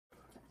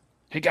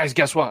Hey guys,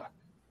 guess what?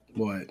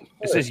 What?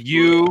 It says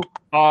you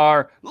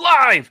are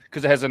live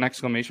because it has an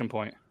exclamation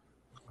point.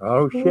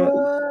 Oh shit!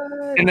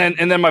 What?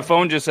 And then my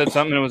phone just said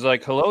something. And it was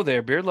like, "Hello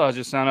there, Beard Laws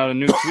just sent out a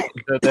new tweet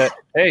that said that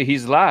hey,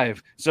 he's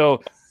live."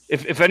 So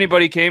if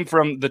anybody came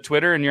from the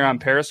Twitter and you're on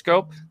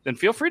Periscope, then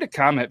feel free to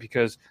comment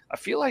because I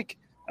feel like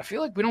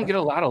we don't get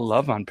a lot of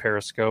love on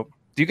Periscope.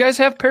 Do you guys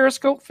have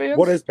Periscope fans?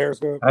 What is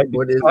Periscope? I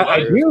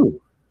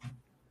do.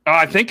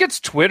 I think it's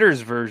Twitter's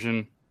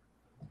version.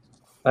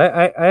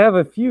 I have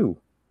a few.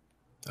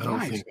 I don't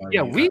Nice. think I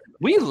Yeah, do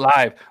we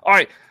live. All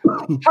right.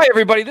 Hi,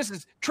 everybody. This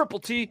is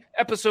Triple T,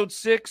 episode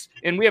 6,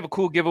 and we have a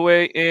cool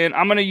giveaway. And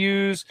I'm going to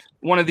use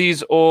one of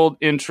these old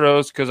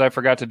intros because I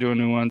forgot to do a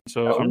new one.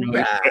 So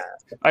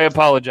I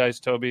apologize,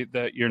 Toby,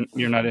 that you're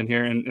not in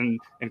here. And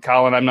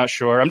Colin, I'm not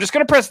sure. I'm just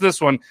going to press this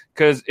one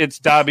because it's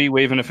Dobby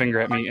waving a finger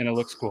at me, and it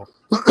looks cool.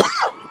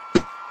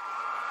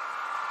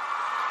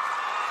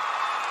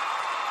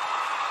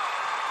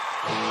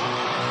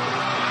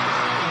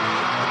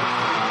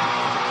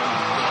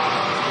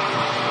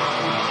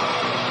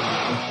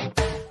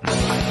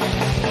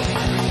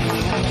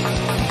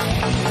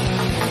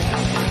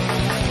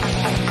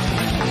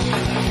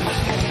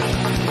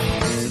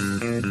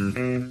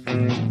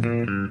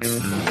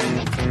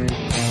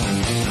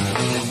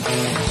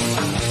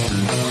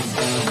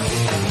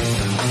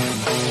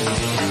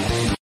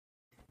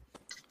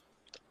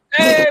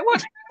 Hey,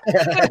 what?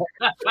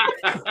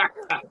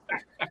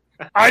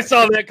 I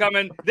saw that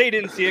coming. They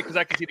didn't see it because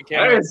I could see the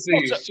camera. I didn't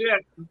see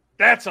shit.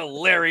 That's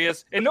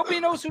hilarious. And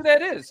nobody knows who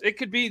that is. It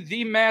could be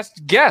the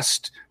masked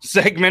guest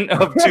segment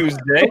of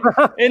Tuesday,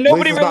 and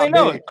nobody really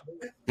knows.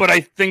 But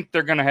I think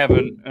they're going to have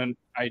an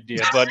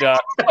idea. But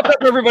what's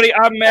up, everybody?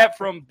 I'm Matt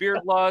from Beard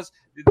Laws,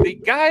 the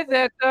guy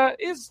that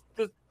is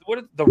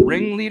the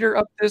ringleader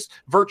of this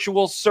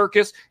virtual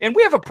circus. And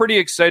we have a pretty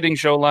exciting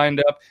show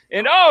lined up.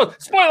 And, oh,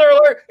 spoiler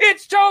alert,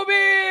 it's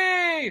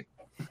Toby!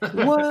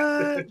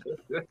 What?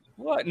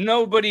 What?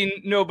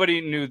 Nobody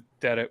knew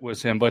that it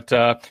was him. But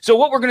so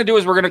what we're going to do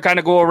is we're going to kind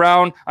of go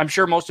around. I'm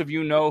sure most of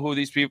you know who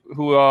these people,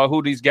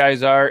 who these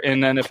guys are.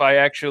 And then if I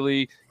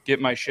actually get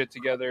my shit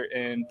together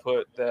and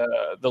put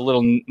the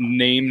little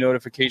name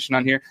notification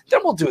on here,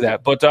 then we'll do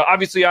that. But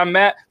obviously, I'm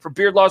Matt for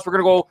Beard Laws. We're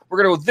gonna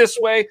go this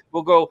way.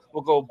 We'll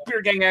go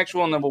Beard Gang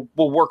Actual, and then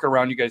we'll work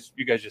around. You guys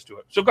just do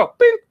it. So go.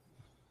 Bing.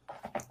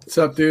 What's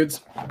up,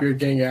 dudes? Beard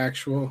Gang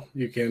Actual.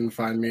 You can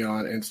find me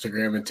on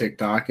Instagram and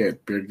TikTok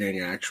at Beard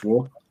Gang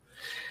Actual.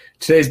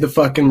 Today's the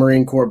fucking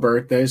Marine Corps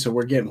birthday, so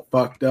we're getting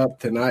fucked up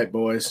tonight,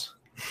 boys.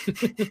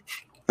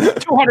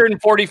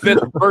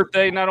 245th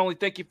birthday. Not only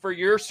thank you for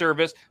your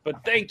service,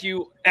 but thank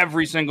you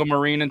every single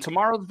Marine. And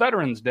tomorrow's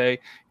Veterans Day,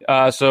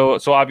 so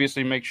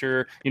obviously make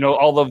sure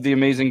all of the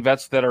amazing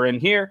vets that are in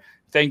here.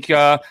 Thank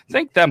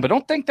them, but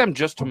don't thank them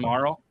just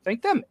tomorrow.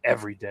 Thank them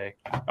every day.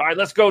 All right,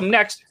 let's go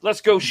next.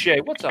 Let's go, Shay.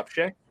 What's up,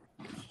 Shay?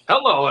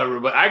 Hello,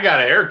 everybody. I got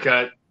a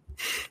haircut.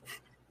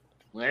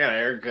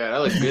 I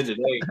look good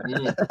today.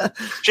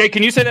 Shay,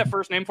 can you say that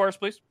first name for us,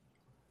 please?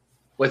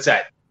 What's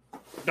that?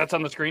 That's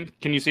on the screen.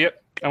 Can you see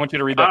it? I want you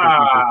to read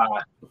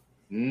that.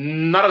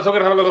 Not a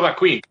token of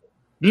queen.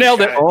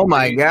 Nailed it. Oh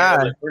my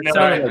god!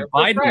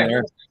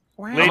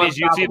 Ladies,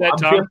 you see that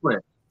tongue?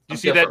 You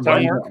see that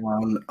tongue work?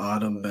 On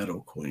Autumn Metal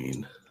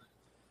Queen.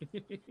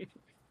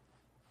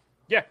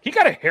 Yeah, he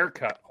got a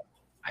haircut.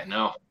 I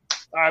know. All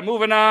right,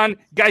 moving on.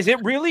 Guys,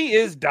 it really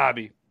is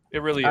Dobby.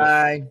 It really is.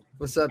 Hi,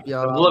 what's up,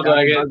 y'all? Look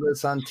like it.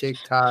 Douglas on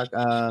TikTok.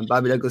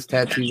 Bobby Douglas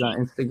Tattoos on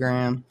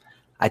Instagram.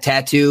 I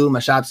tattoo. My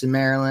shop's in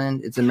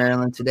Maryland. It's in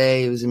Maryland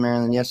today. It was in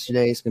Maryland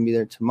yesterday. It's gonna be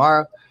there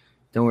tomorrow.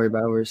 Don't worry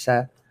about where it's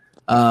at.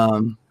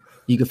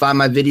 You can find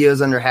my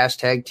videos under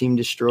hashtag Team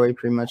Destroy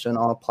pretty much on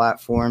all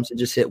platforms. It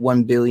just hit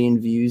 1 billion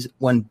views.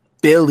 1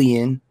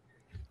 billion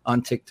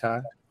on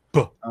TikTok.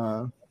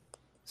 So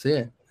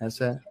yeah, that's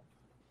that.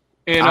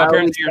 And I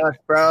apparently always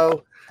suck,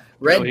 bro.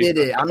 Red did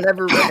it. I'm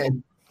never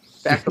red.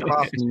 Back up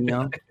off me,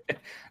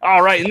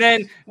 All right, and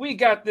then we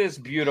got this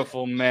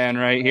beautiful man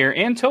right here,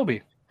 and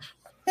Toby.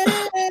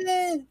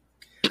 I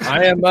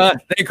am.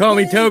 They call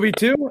me Toby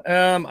too.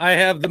 I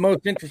have the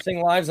most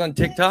interesting lives on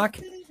TikTok.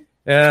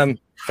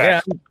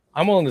 Yeah,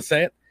 I'm willing to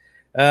say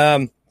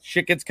it.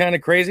 Shit gets kind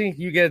of crazy.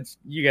 You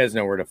guys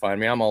know where to find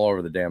me. I'm all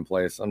over the damn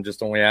place. I'm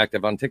just only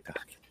active on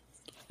TikTok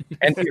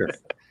and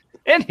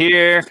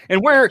here.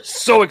 And we're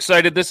so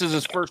excited. This is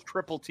his first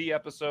Triple T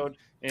episode.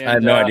 And, I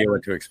had no idea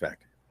what to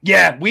expect.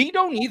 Yeah, we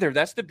don't either.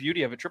 That's the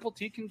beauty of it. Triple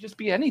T can just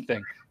be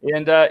anything.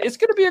 And it's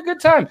going to be a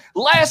good time.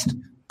 Last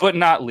but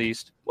not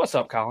least, what's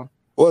up, Colin?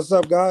 What's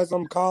up, guys?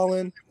 I'm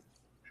Colin.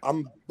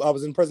 I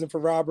was in prison for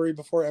robbery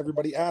before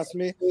everybody asked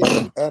me.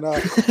 And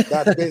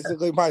that's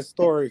basically my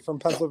story from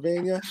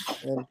Pennsylvania.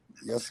 And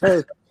yes,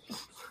 sir.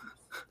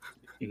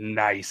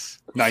 Nice.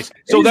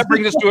 So that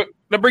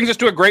brings us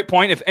to a great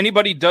point. If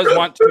anybody does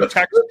want to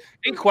text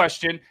a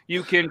question,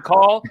 you can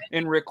call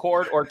and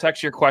record or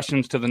text your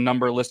questions to the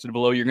number listed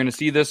below. You're going to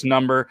see this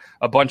number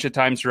a bunch of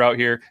times throughout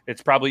here.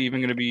 It's probably even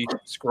going to be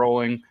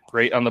scrolling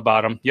right on the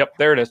bottom. Yep,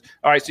 there it is.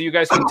 All right, so you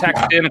guys can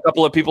text in. A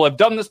couple of people have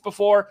done this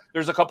before.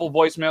 There's a couple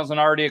voicemails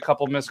and already a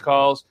couple missed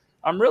calls.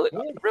 I'm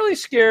really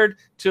scared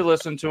to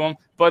listen to them,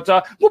 but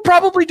we'll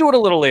probably do it a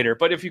little later.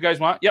 But if you guys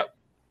want, yep.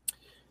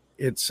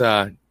 It's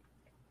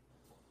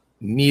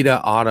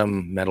Nita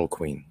Autumn Metal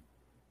Queen.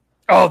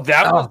 Oh,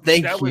 that was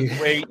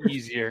way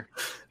easier.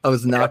 I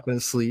was not going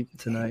to sleep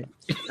tonight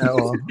at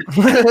all.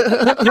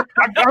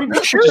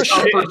 I'm sure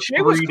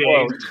Shay was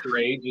close.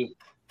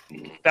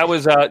 That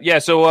was yeah.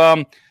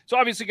 So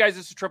obviously, guys,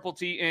 this is Triple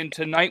T, and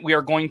tonight we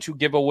are going to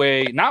give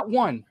away not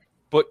one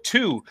but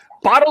 2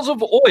 bottles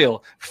of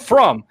oil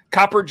from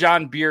Copper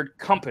John Beard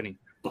Company.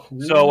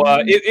 So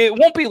it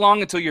won't be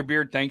long until your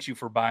beard thanks you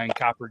for buying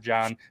Copper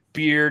John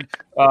Beard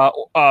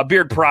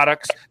beard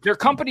products. Their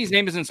company's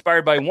name is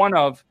inspired by one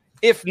of,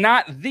 if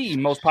not the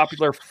most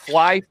popular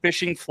fly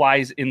fishing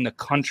flies in the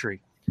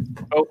country.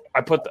 Oh,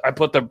 I put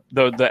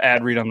the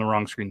ad read on the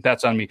wrong screen.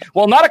 That's on me.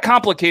 Well, not a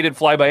complicated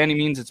fly by any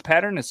means. Its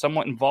pattern is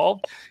somewhat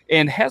involved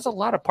and has a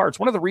lot of parts.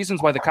 One of the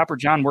reasons why the Copper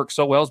John works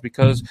so well is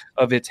because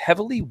of its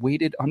heavily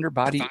weighted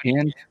underbody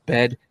and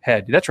bed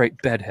head. That's right,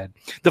 bed head.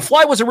 The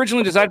fly was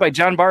originally designed by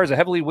John Barr as a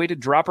heavily weighted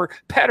dropper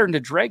pattern to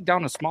drag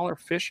down a smaller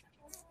fish.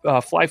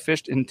 Fly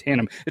fished in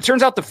tandem. It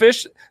turns out the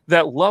fish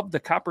that love the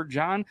Copper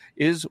John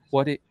is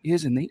what it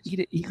is, and they eat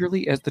it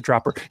eagerly as the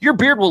dropper. Your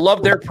beard will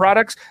love their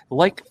products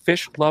like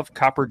fish love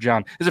Copper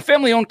John. As a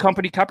family-owned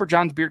company, Copper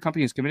John's Beard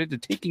Company is committed to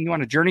taking you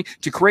on a journey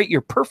to create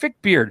your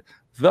perfect beard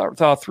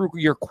through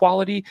your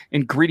quality,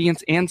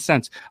 ingredients, and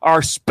scents.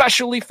 Our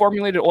specially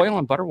formulated oil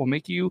and butter will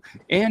make you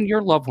and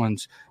your loved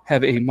ones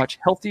have a much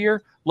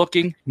healthier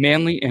looking,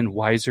 manly, and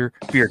wiser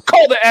beard.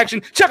 Call to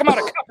action. Check them out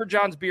at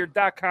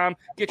copperjohnsbeard.com.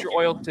 Get your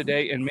oil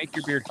today and make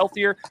your beard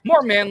healthier,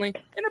 more manly,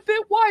 and a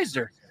bit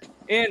wiser.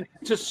 And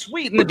to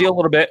sweeten the deal a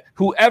little bit,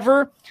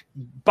 whoever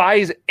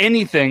buys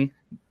anything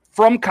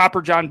from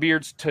Copper John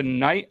Beards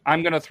tonight,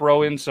 I'm going to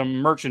throw in some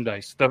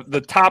merchandise.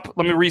 The top,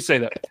 let me re-say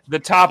that. The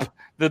top,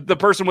 the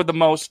person with the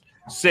most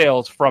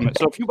sales from it.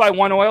 So if you buy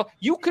 1 oil,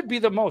 you could be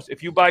the most.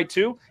 If you buy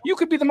 2, you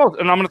could be the most.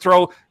 And I'm going to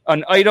throw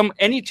an item,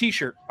 any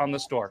T-shirt on the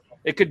store.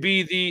 It could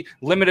be the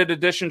limited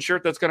edition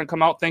shirt that's going to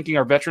come out thanking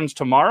our veterans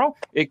tomorrow.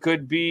 It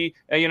could be,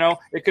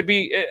 it could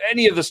be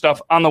any of the stuff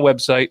on the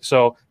website.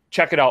 So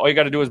check it out. All you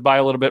got to do is buy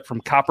a little bit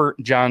from Copper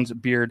John's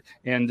Beard,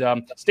 and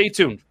stay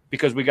tuned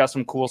because we got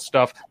some cool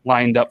stuff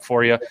lined up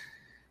for you.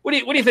 What do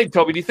you think,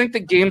 Toby? Do you think the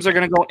games are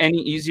going to go any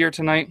easier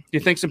tonight? Do you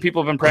think some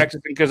people have been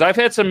practicing? Because I've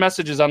had some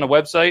messages on the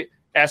website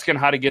asking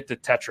how to get to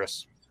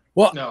Tetris.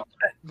 Well, no,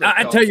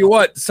 I tell you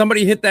what,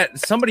 somebody hit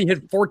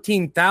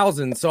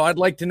 14,000. So I'd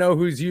like to know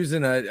who's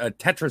using a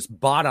Tetris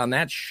bot on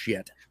that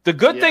shit. The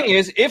good thing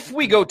is, if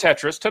we go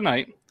Tetris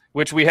tonight,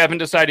 which we haven't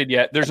decided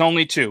yet, there's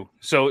only 2.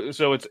 So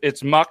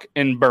it's muck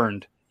and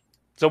burned.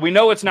 So we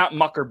know it's not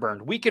muck or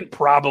burned. We can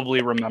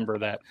probably remember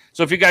that.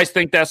 So if you guys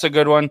think that's a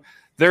good one,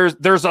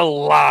 there's a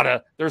lot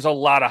of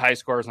high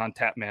scores on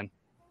Tapman.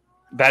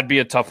 That'd be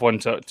a tough one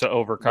to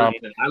overcome.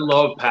 I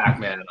love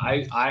Pac-Man.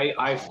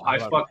 I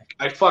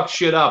fuck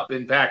shit up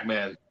in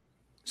Pac-Man.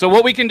 So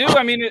what we can do,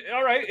 I mean,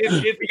 all right,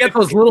 if you get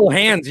those little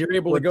hands, you're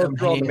able to go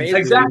through all the mazes.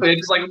 Exactly.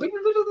 It's like.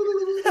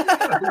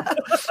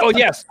 Oh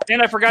yes,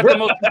 and I forgot the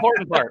most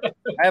important part.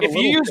 If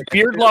you use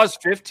Beard Laws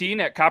 15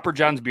 at Copper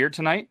John's Beard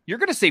tonight, you're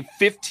going to save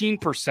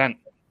 15%.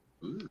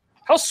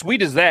 How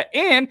sweet is that?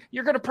 And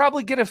you're going to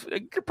probably get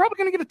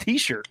a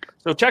T-shirt.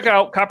 So check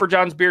out Copper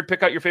John's Beard.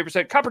 Pick out your favorite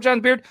scent. Copper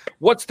John's Beard.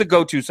 What's the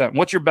go-to scent?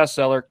 What's your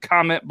bestseller?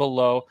 Comment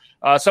below.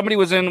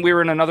 We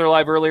were in another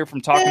live earlier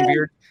from Talking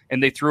Beard,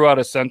 and they threw out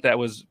a scent that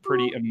was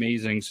pretty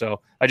amazing. So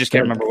I just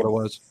can't remember what it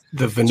was.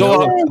 The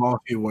vanilla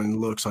coffee one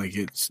looks like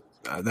it's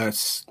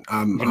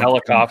vanilla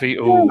coffee.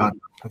 Ooh. I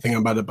think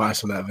I'm about to buy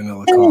some of that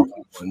vanilla coffee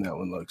one. That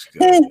one looks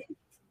good.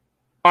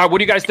 All right, what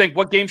do you guys think?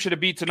 What game should it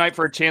be tonight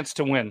for a chance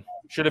to win?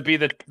 Should it be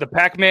the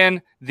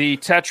Pac-Man, the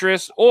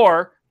Tetris,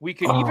 or we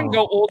could even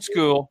go old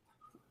school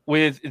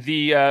with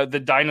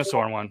the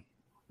dinosaur one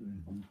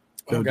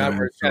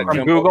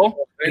from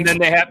Google? And then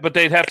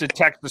they'd have to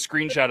text the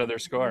screenshot of their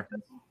score.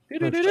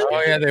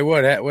 Oh yeah, they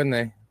would, wouldn't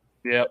they?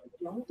 Yep.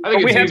 I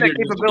think we have that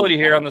capability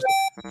here on this.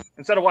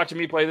 Instead of watching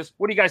me play this,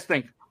 what do you guys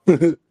think?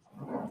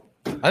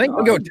 I think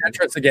we'll go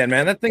Tetris again,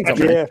 man. That thing's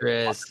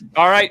Tetris.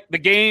 All right, the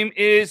game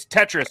is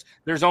Tetris.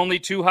 There's only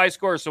 2 high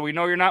scores, so we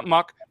know you're not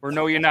muck or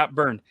know you're not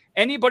burned.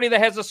 Anybody that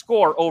has a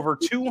score over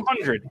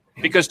 200,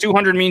 because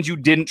 200 means you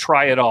didn't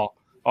try at all.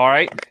 All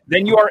right,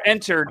 then you are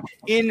entered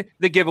in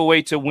the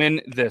giveaway to win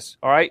this.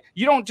 All right,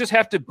 you don't just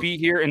have to be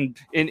here and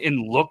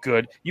look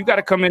good. You got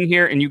to come in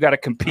here and you got to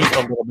compete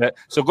a little bit.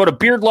 So go to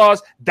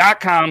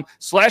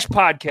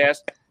beardlaws.com/podcast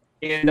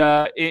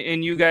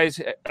and you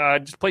guys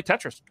just play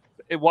Tetris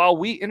while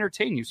we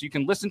entertain you. So you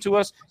can listen to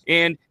us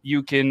and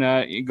you can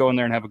go in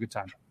there and have a good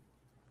time.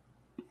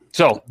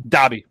 So,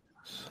 Dobby.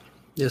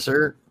 Yes,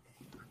 sir.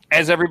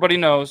 As everybody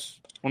knows,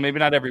 well, maybe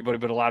not everybody,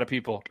 but a lot of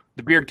people,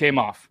 the beard came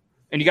off.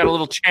 And you got a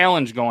little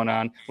challenge going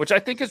on, which I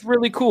think is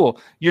really cool.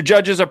 Your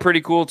judges are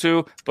pretty cool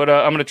too, but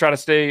I'm going to try to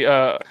stay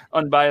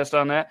unbiased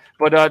on that.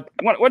 But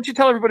why don't you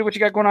tell everybody what you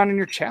got going on in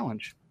your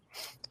challenge?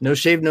 No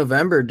Shave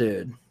November,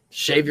 dude.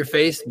 Shave your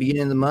face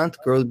beginning of the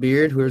month, grow the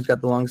beard. Whoever's got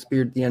the longest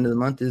beard at the end of the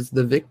month is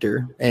the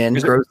victor, and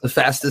grows the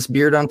fastest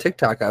beard on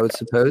TikTok, I would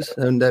suppose.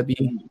 And that'd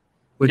be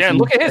and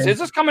look at his.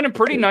 His is coming in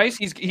pretty nice.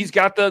 He's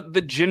got the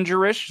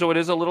gingerish, so it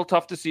is a little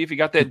tough to see if he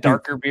got that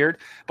darker beard.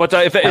 But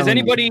if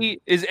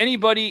is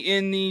anybody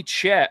in the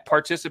chat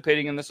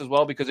participating in this as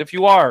well? Because if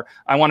you are,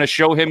 I want to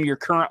show him your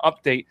current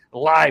update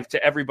live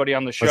to everybody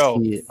on the show.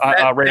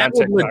 That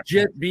would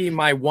legit be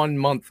my 1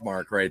 month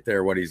mark right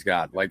there. What he's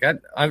got, like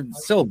I'm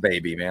still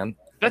baby, man.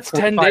 That's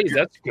 10 days.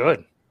 That's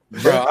good,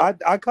 bro.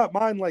 I cut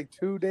mine like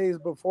 2 days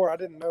before. I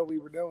didn't know we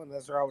were doing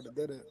this, or I would have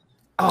did it.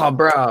 Oh,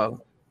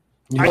 bro.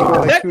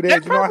 Like 2 days.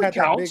 That probably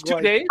counts. 2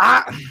 days.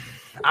 I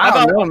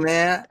don't know,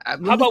 man. How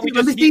about we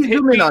just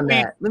zoom in on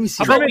that? Let me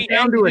see. How about we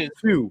down to a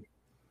 2?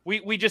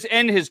 We just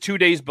end his 2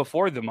 days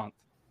before the month,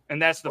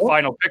 and that's the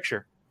final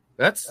picture.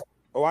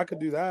 I could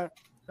do that.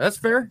 That's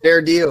fair.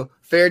 Fair deal.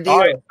 Fair deal.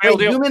 Right, fair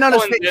deal. Zoom in on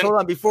his face. Hold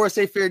on, before I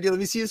say fair deal, let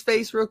me see his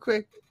face real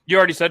quick. You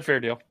already said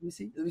fair deal. Let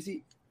me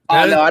see.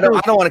 Oh no, I don't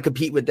want to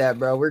compete with that,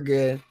 bro. We're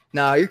good.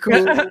 No, you're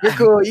cool. You're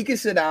cool. You can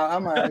sit out.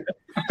 I'm all right.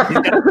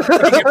 Get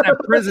that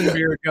prison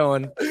beard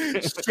going.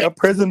 That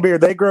prison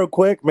beard, they grow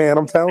quick, man.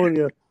 I'm telling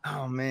you.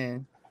 Oh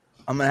man,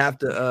 I'm gonna have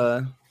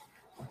to.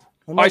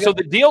 All right. So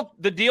the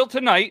deal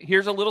tonight.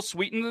 Here's a little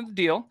sweeten of the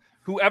deal.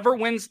 Whoever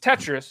wins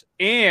Tetris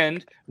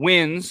and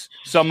wins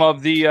some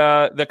of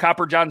the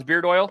Copper John's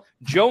beard oil,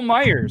 Joe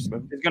Myers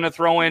is going to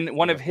throw in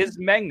one of his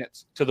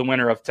magnets to the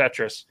winner of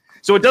Tetris.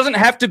 So it doesn't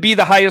have to be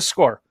the highest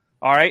score.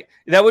 All right,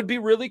 that would be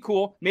really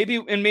cool.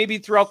 Maybe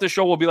throughout the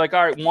show we'll be like,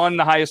 all right,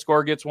 the highest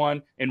score gets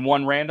one, and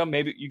one random.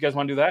 Maybe you guys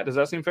want to do that? Does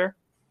that seem fair?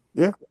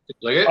 Yeah.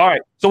 All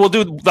right, so we'll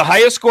do the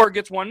highest score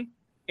gets one,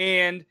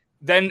 and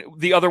then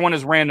the other one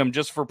is random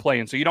just for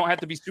playing. So you don't have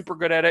to be super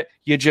good at it.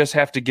 You just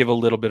have to give a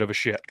little bit of a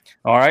shit.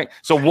 All right.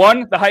 So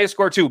the highest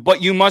score, 2,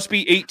 but you must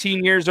be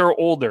 18 years or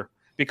older,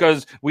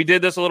 because we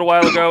did this a little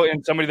while ago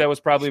and somebody that was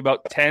probably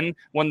about 10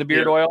 won the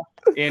beard oil.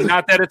 And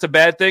not that it's a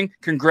bad thing.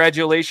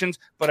 Congratulations.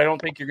 But I don't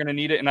think you're going to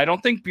need it. And I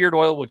don't think beard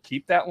oil would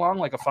keep that long,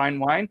 like a fine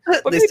wine.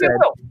 But maybe it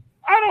will.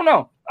 I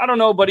don't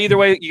know. But either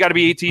way, you got to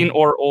be 18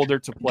 or older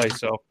to play.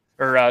 So,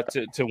 or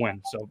to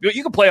win. So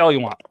you can play all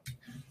you want.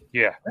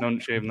 Yeah, no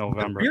shave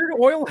November. Does beard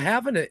oil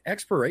have an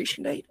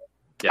expiration date?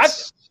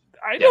 Yes.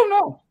 I don't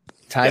know.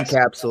 Time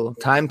capsule,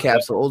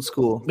 old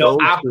school. No,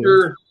 old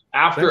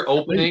after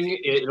opening,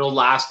 it'll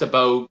last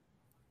about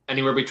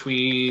anywhere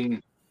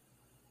between,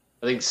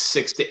 I think,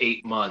 6 to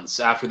 8 months.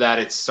 After that,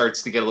 it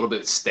starts to get a little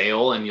bit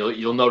stale, and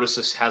you'll notice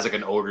this has like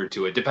an odor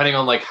to it, depending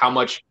on like how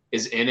much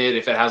is in it.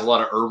 If it has a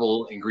lot of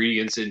herbal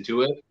ingredients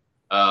into it,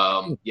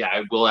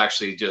 it will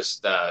actually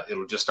just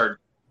it'll just start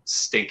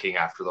stinking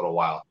after a little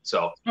while.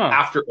 So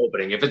after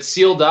opening, if it's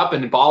sealed up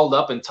and bottled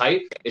up and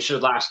tight, it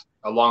should last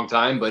a long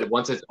time. But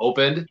once it's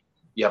opened,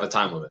 you have a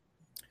time limit.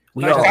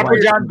 Copper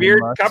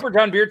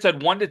John Beard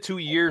said 1 to 2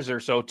 years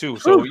or so too.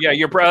 So yeah,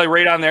 you're probably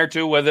right on there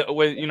too with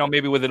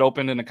maybe with it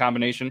opened in a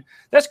combination.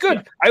 That's good.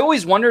 Yeah. I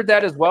always wondered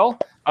that as well.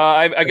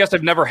 I guess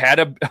I've never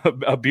had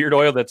a beard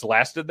oil that's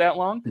lasted that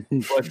long,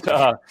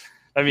 but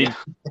I mean,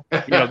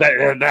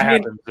 that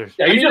happens.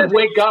 Yeah, you just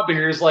wake up and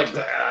you're just like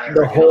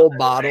the whole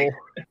bottle.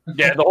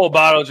 Yeah, the whole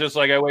bottle is just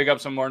like I wake up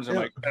some mornings. I'm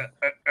like,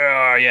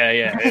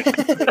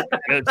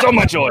 so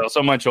much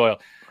oil.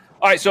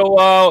 All right,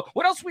 so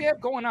what else we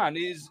have going on?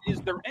 Is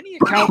there any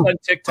accounts on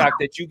TikTok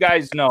that you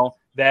guys know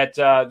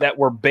that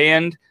were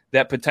banned,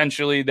 that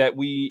potentially that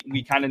we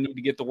kind of need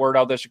to get the word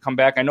out that should come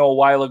back? I know a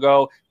while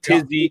ago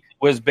Tizzy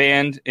was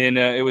banned, and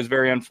it was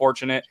very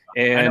unfortunate.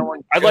 And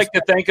I'd like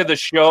to thank the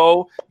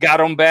show got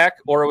him back,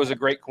 or it was a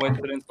great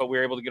coincidence, but we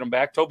were able to get him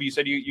back. Toby, you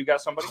said you got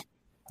somebody?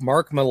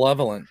 Mark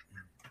Malevolent.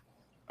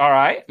 All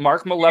right,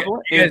 Mark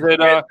Malevolent. Is it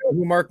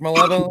who Mark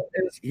Malevolent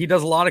is? He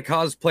does a lot of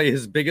cosplay.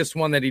 His biggest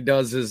one that he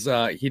does is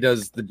he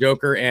does the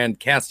Joker and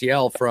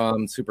Castiel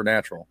from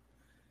Supernatural.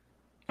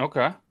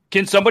 Okay.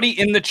 Can somebody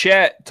in the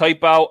chat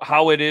type out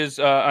how it is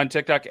on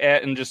TikTok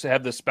and just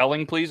have the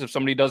spelling, please, if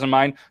somebody doesn't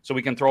mind, so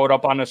we can throw it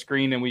up on the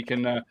screen and we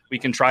can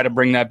try to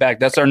bring that back.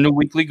 That's our new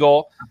weekly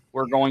goal.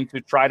 We're going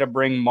to try to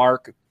bring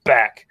Mark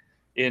back,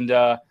 and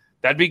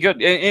that'd be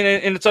good.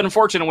 And it's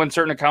unfortunate when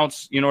certain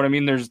accounts, you know what I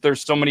mean.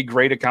 There's so many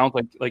great accounts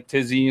like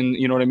Tizzy, and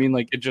you know what I mean.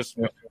 Like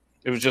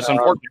it was just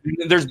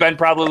unfortunate. There's been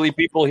probably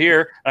people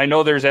here. I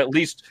know there's at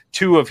least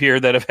 2 of here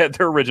that have had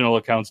their original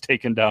accounts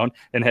taken down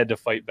and had to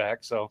fight back.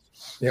 So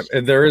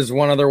there is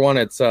one other one.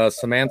 It's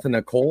Samantha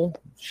Nicole.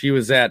 She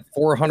was at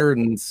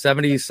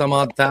 470 some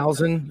odd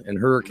thousand, and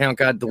her account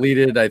got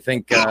deleted, I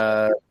think,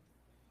 about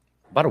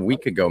a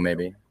week ago,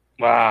 maybe.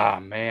 Wow,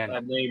 man,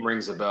 that name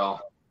rings a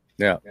bell.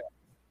 Yeah.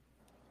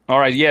 All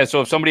right, yeah.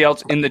 So if somebody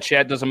else in the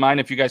chat doesn't mind,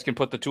 if you guys can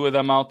put the 2 of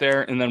them out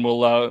there, and then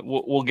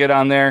we'll get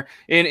on there.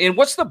 And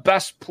what's the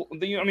best?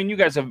 I mean, you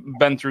guys have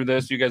been through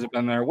this. You guys have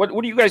been there. What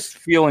do you guys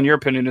feel, in your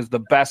opinion, is the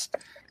best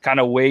kind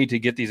of way to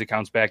get these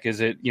accounts back? Is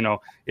it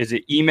is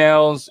it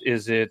emails?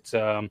 Is it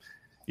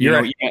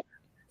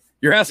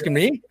You're asking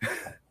me?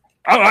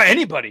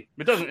 Anybody.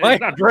 It doesn't.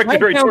 It's not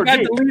directed right towards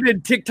you.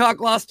 Deleted.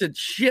 TikTok lost its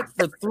shit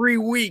for 3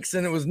 weeks,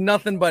 and it was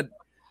nothing but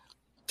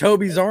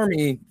Toby's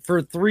Army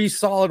for 3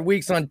 solid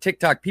weeks on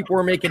TikTok. People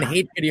were making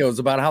hate videos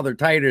about how they're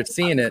tired of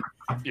seeing it,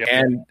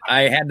 and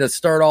I had to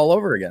start all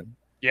over again.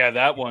 Yeah,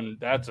 that one.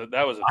 That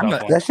was a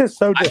tough one. That's just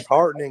so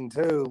disheartening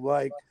too.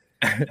 Like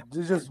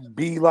to just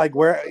be like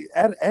where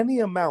at any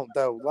amount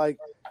though. Like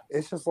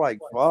it's just like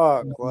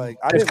fuck. Like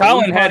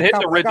Colin had his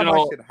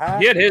original.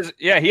 He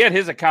had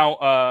his account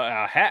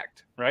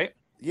hacked, right?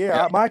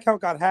 Yeah, my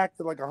account got hacked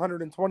to like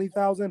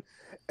 120,000,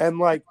 and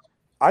like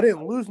I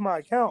didn't lose my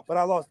account, but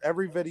I lost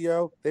every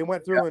video. They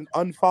went through and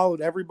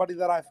unfollowed everybody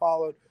that I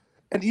followed,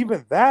 and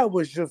even that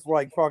was just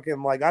like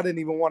fucking like I didn't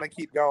even want to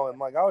keep going.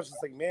 Like I was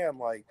just like, man,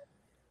 like.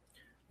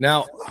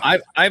 Now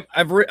I've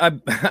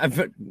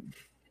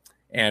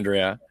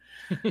Andrea,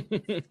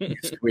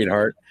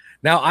 sweetheart.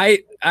 Now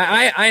I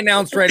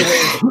announced right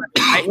away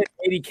I hit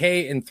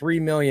 80K and 3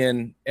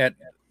 million at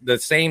the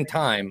same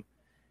time.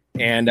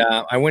 And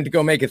I went to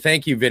go make a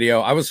thank you video.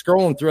 I was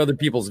scrolling through other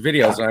people's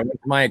videos, and I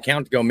went to my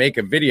account to go make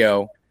a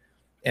video,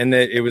 and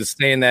that it was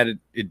saying that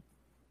it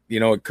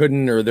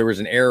couldn't, or there was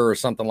an error or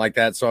something like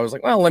that. So I was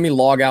like, well, let me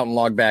log out and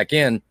log back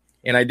in,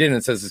 and I didn't.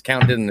 It says this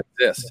account didn't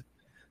exist.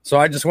 So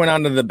I just went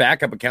onto the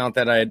backup account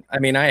that I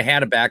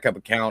had a backup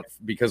account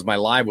because my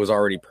live was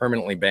already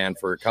permanently banned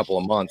for a couple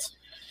of months.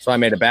 So I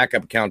made a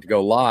backup account to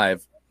go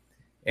live.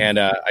 And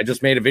I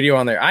just made a video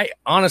on there. I'm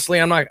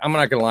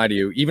not gonna lie to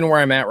you. Even where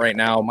I'm at right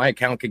now, my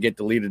account could get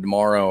deleted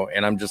tomorrow,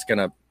 and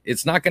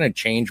it's not gonna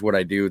change what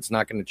I do. It's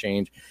not gonna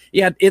change.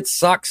 Yeah, it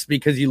sucks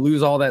because you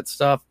lose all that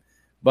stuff,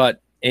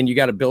 and you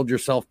got to build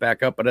yourself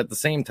back up. But at the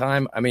same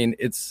time, I mean,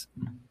 it's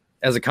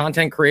as a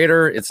content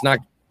creator,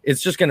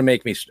 it's just gonna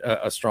make me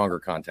a stronger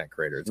content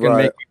creator. It's gonna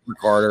make me work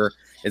harder.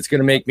 It's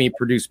gonna make me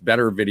produce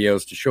better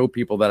videos to show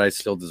people that I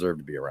still deserve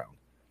to be around.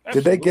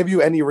 Did they give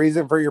you any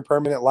reason for your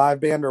permanent live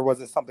ban, or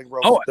was it something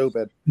real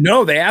stupid?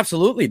 No, they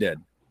absolutely did.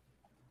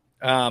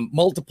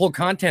 Multiple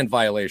content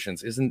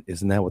violations. Isn't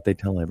that what they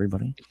tell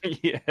everybody?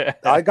 Yeah.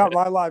 I got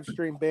my live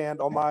stream banned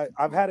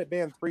I've had it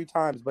banned 3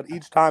 times, but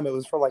each time it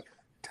was for like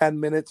 10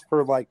 minutes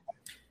for like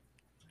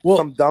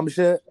some dumb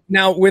shit.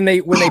 Now when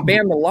they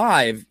ban the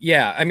live,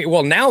 yeah, I mean,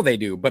 well, now they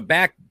do, but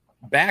back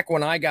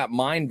when I got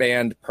mine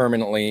banned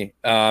permanently,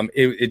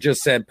 it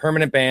just said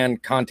permanent ban,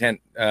 content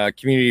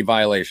community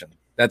violation.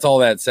 That's all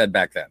that said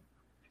back then.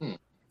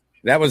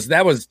 That was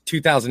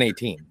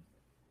 2018.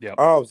 Yeah.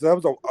 Oh,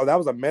 so that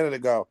was a minute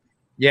ago.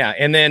 Yeah,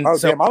 and then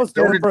damn, I was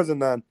still in prison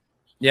then.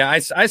 Yeah, I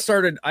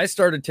started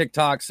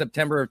TikTok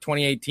September of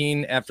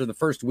 2018. After the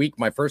first week,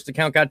 my first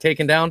account got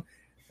taken down.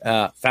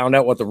 Found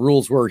out what the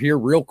rules were here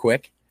real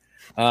quick.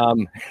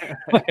 And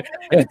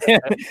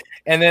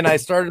then I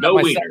started up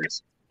my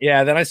second.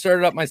 Yeah, then I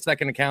started up my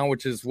second account,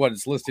 which is what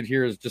is listed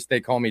here is just They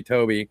Call Me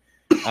Toby.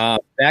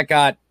 That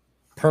got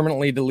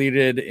permanently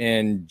deleted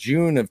in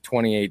June of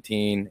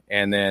 2018,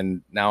 and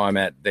then now I'm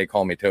at They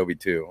Call Me Toby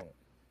too.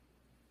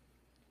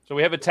 So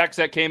we have a text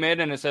that came in,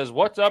 and it says,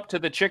 "What's up to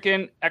the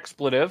chicken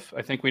expletive?"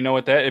 I think we know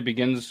what that. It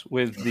begins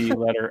with the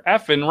letter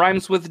F and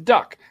rhymes with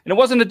duck. And it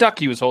wasn't a duck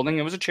he was holding;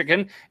 it was a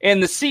chicken.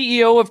 And the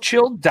CEO of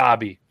Chill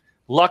Dobby,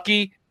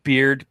 lucky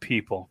beard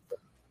people.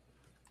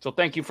 So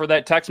thank you for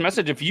that text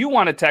message. If you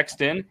want to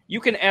text in,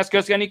 you can ask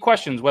us any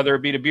questions, whether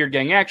it be to Beard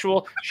Gang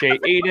Actual, Shay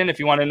Aiden, if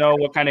you want to know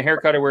what kind of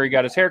haircut or where he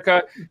got his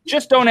haircut.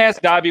 Just don't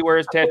ask Dobby where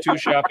his tattoo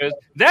shop is.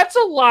 That's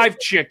a live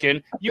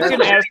chicken. You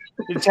can ask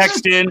the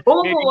text in.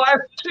 Pull a live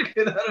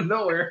chicken out of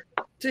nowhere.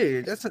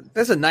 Dude,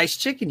 that's a nice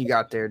chicken you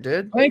got there,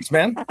 dude. Thanks,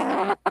 man. Look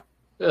at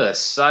the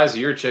size of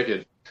your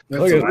chicken.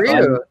 That's a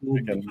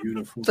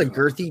beautiful. It's a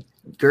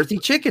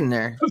girthy chicken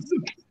there.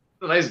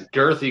 A nice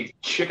girthy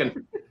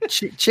chicken.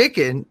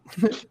 Chicken.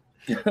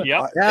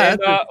 Yep. And,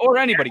 or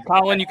anybody.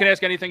 Colin, you can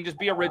ask anything. Just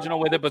be original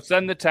with it, but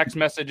send the text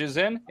messages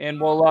in, and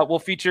we'll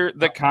feature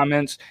the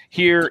comments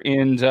here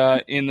in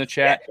the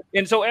chat.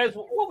 And so, as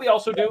what we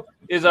also do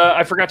is,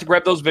 I forgot to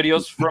grab those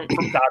videos from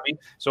Dobby,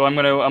 so I'm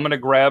gonna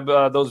grab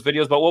those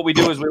videos. But what we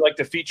do is we like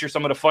to feature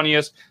some of the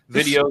funniest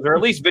videos, or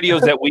at least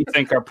videos that we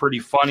think are pretty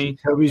funny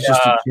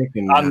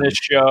on this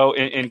show,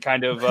 and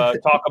kind of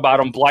talk about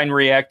them, blind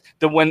react.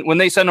 When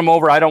they send them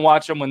over, I don't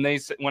watch them. When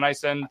I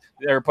send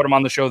or put them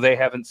on the show, they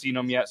haven't seen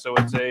them yet. So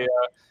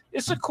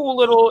it's a cool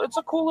little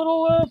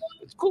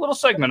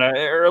segment,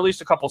 or at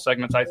least a couple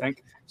segments, I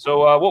think.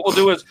 So what we'll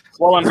do is,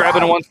 while I'm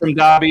grabbing one from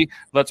Dobby,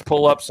 let's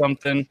pull up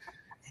something.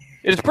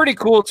 It's pretty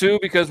cool too,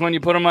 because when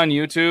you put them on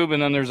YouTube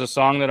and then there's a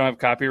song that I don't have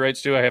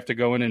copyrights to, I have to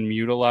go in and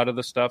mute a lot of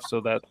the stuff.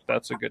 So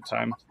that's a good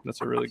time.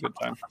 That's a really good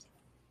time.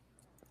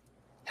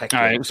 All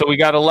right, so we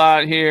got a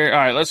lot here. All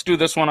right, let's do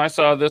this one. I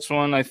saw this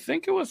one. I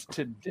think it was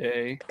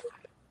today. I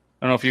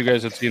don't know if you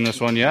guys have seen this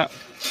one yet.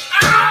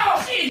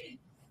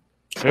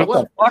 What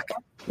the fuck?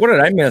 What did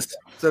I miss?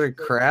 Is that a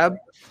crab?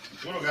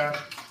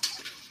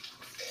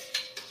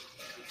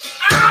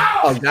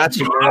 Oh, got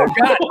you, bro. Oh,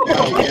 God.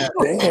 Oh, yeah.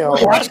 Damn.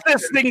 Watch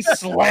this thing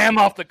slam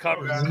off the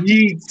cover.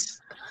 Yeet.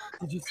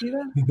 Did you see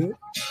that?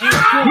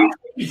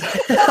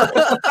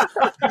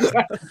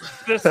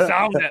 The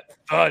sound that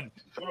thud.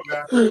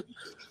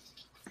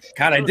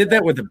 God, I did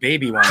that with a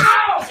baby once.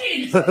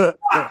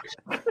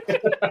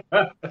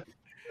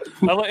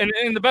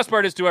 And the best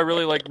part is, too, I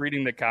really like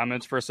reading the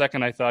comments. For a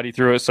second, I thought he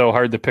threw it so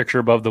hard the picture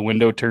above the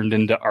window turned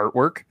into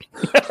artwork,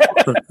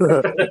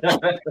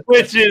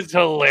 which is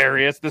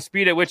hilarious. The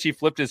speed at which he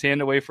flipped his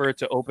hand away for it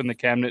to open the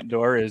cabinet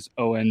door is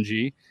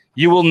OMG.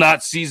 You will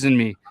not season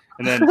me.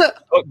 And then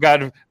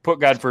put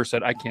God first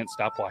said, I can't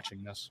stop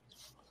watching this.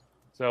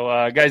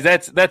 So, guys,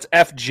 that's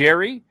F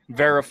Jerry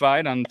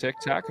verified on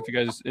TikTok. If you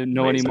guys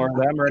know any more of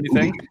them or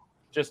anything,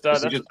 that's a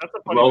funny video.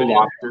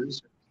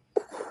 Lobsters.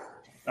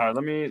 All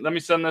right, let me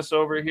send this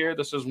over here.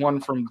 This is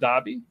one from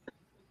Dobby.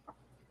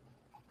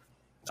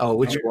 Oh,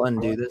 which one,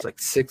 dude? There's like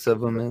 6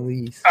 of them at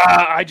least.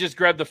 I just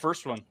grabbed the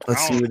first one.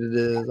 Let's see what it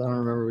is. I don't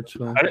remember which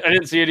one. I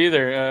didn't see it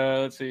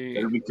either. Let's see.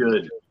 It'll be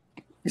good.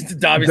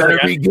 Dobby's Better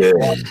like, be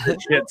good.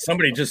 Shit,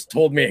 somebody just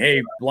told me,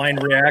 hey,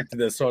 blind react to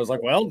this. So I was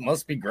like, well, it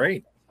must be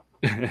great.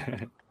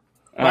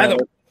 By the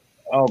way,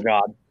 oh,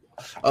 God.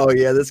 Oh,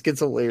 yeah, this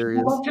gets hilarious.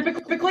 You won't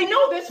typically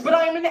know this, but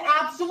I am an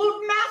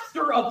absolute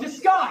master of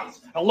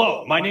disguise.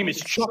 Hello, my name is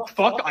Chuck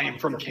Fuck. I am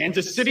from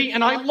Kansas City,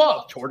 and I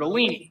love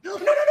tortellini. No.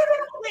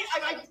 Wait,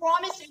 I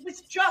promise it was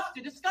just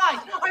a disguise.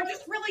 I'm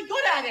just really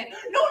good at it.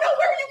 No,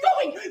 where are you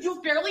going?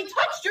 You've barely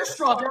touched your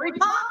strawberry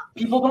pop.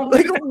 People don't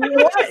Like,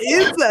 what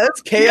is that?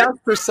 It's chaos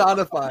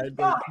personified.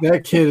 Dude.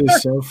 That kid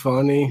is so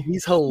funny.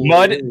 He's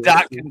hilarious.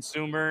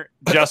 Mud.consumer.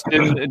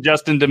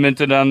 Justin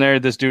Demented on there.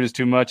 This dude is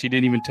too much. He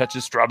didn't even touch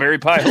his strawberry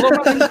pie. Hello,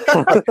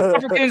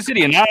 from Kansas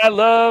City, and I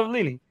love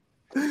Leanie.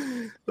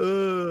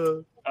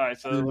 All right,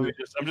 so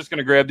I'm just going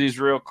to grab these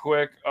real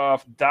quick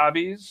off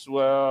Dobby's.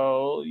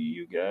 Well,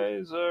 you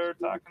guys are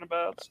talking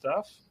about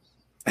stuff.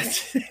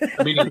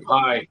 I'm eating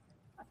pie.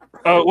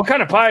 Oh, what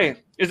kind of pie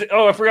is it?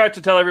 Oh, I forgot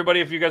to tell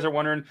everybody, if you guys are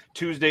wondering,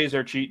 Tuesdays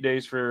are cheat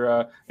days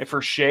for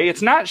Shay.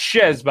 It's not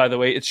Shez, by the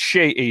way. It's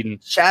Shay Aiden.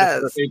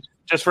 Chaz.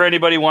 Just for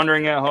anybody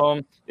wondering at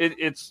home,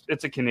 it's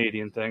a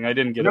Canadian thing. I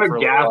didn't get it for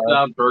a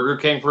while. Burger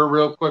King for a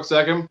real quick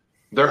second.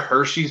 Their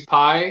Hershey's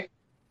pie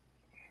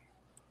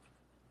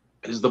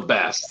is the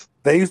best.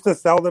 They used to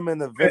sell them in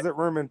the visit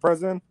room in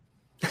prison.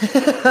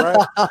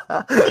 Right?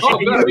 Oh,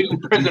 no,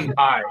 prison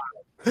pie.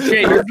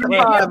 Jay,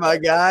 Pie, my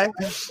guy.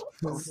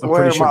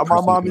 Swear, my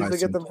mom used to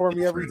get them for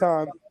me every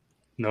time.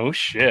 No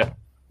shit.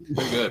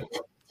 They're good.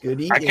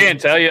 Good eating. I can't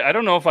tell you. I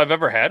don't know if I've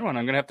ever had one.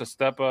 I'm gonna have to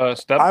step.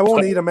 I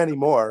won't eat them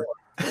anymore.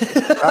 There's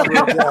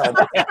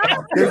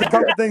a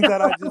couple things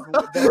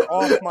that they're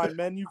off my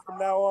menu from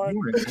now on.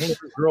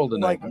 Girl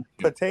tonight. Like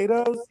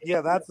potatoes,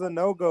 yeah, that's a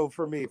no-go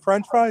for me.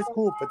 French fries,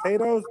 cool.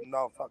 Potatoes,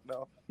 no, fuck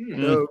no.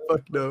 No,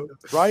 fuck no.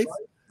 Rice,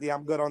 yeah,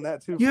 I'm good on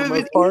that too. You for the haven't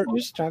most part. eaten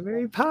your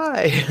strawberry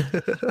pie.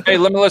 Hey,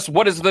 Limitless,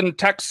 what is the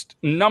text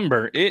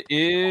number? It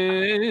is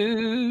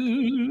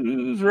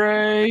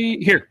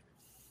right here.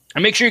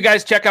 And make sure you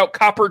guys check out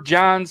Copper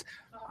John's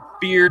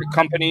Beard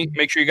Company.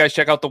 Make sure you guys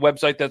check out the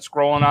website that's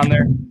scrolling on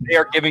there. They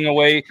are giving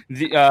away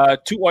the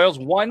 2 oils,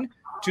 1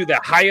 to the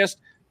highest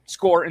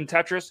score in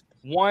Tetris,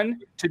 1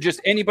 to just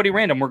anybody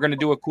random. We're going to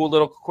do a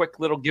quick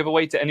little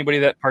giveaway to anybody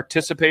that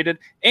participated,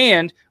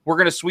 and we're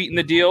going to sweeten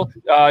the deal.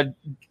 There's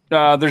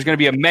going to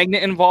be a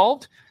magnet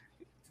involved,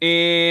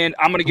 and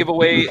I'm going to give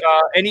away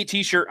any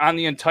T-shirt on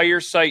the entire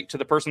site to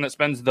the person that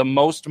spends the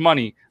most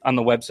money on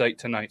the website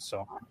tonight.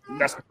 So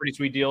that's a pretty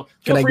sweet deal.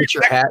 Can I get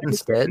your hat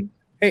instead?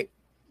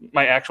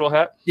 My actual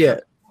hat? Yeah.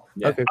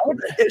 Okay. I would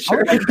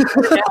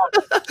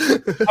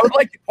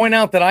like to point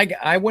out that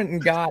I went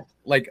and got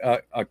like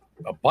a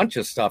bunch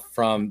of stuff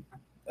from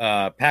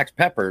Pax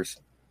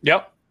Peppers.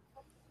 Yep.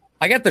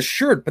 I got the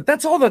shirt, but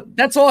that's all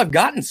I've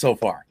gotten so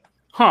far.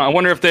 Huh. I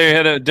wonder if they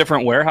had a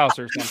different warehouse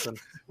or something.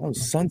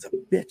 Those sons of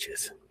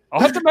bitches. I'll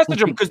have to message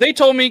them because they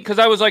told me, because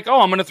I was like, oh,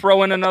 I'm going to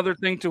throw in another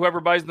thing to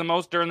whoever buys the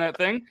most during that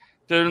thing,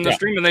 during the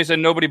stream, and they said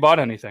nobody bought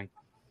anything.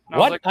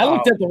 What? I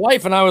looked at the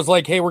wife and I was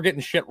like, hey, we're getting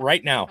shit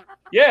right now.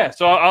 Yeah,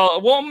 so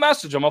we'll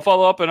message them. I'll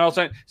follow up and I'll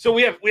say. So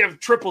we have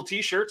triple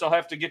T-shirts. I'll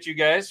have to get you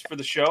guys for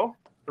the show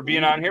for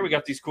being on here. We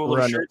got these cool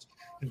little shirts,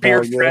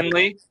 beard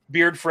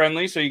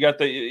friendly. So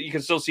you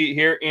can still see it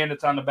here and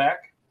it's on the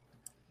back.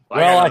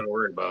 Well, I'm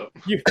worried about.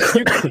 Do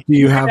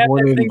you have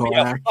one in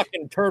black? A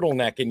fucking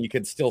turtleneck, and you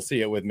could still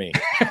see it with me.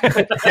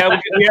 Yeah,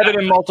 we have it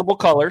in multiple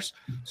colors.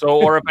 So,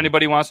 or if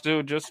anybody wants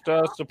to just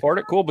support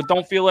it, cool. But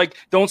don't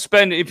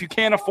spend. If you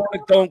can't afford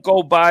it, don't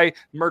go buy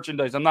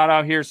merchandise. I'm not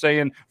out here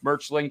saying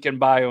merch link in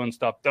bio and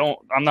stuff.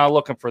 I'm not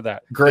looking for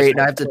that. Great.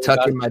 I have to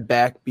tuck in my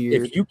back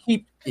beard.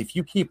 If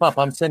you keep up,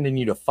 I'm sending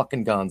you to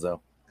fucking Gonzo.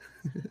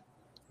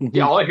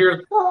 Yeah, all I hear is.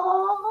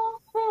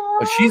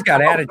 But she's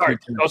got attitude.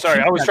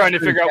 Sorry. I was trying to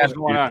figure out what's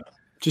going on.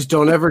 Just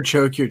don't ever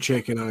choke your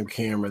chicken on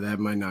camera. That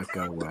might not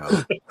go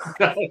well.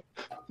 All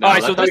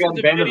right, so this is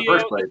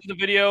the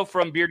video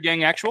from Beard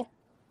Gang Actual.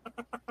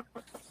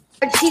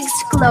 Our cheeks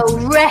glow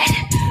red.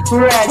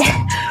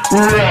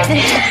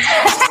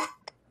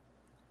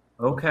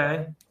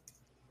 Okay.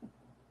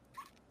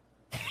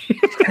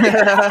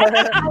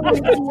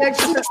 Your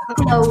cheeks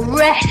glow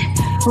red.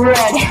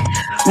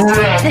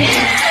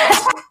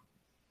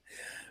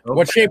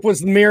 What shape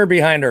was the mirror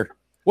behind her?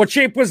 What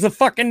shape was the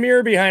fucking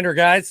mirror behind her,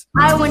 guys?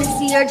 I want to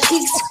see your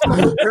cheeks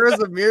glow. There was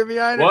a mirror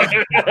behind it. What?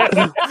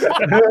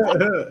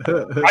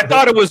 I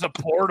thought it was a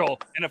portal,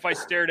 and if I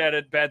stared at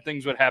it, bad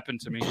things would happen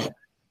to me.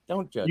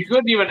 Don't judge. You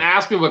couldn't even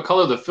ask me what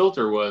color the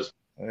filter was.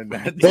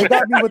 They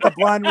got me with the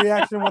blind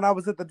reaction when I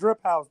was at the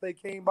drip house. They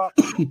came up.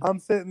 I'm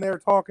sitting there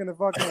talking to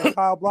fucking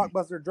Kyle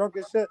Blockbuster, drunk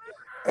as shit.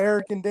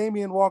 Eric and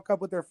Damien walk up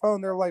with their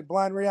phone. They're like,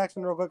 blind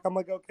reaction real quick. I'm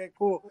like, okay,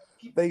 cool.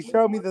 They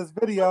show me this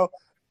video,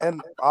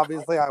 and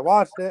obviously I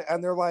watched it,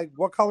 and they're like,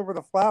 what color were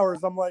the flowers?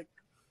 I'm like,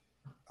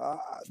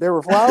 there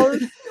were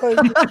flowers? Like,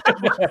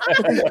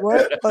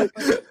 what? Like,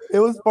 it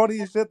was funny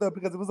as shit, though,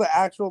 because it was an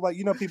actual, like,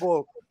 you know,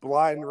 people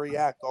blind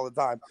react all the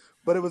time.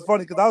 But it was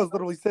funny because I was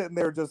literally sitting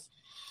there just,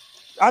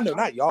 I know,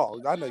 not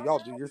y'all. I know y'all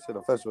do your shit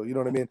official. You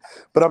know what I mean?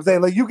 But I'm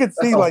saying, like, you can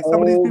see, like,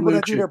 some of these people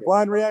that do their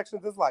blind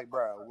reactions. It's like,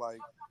 bro, like,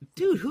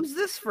 Dude, who's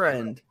this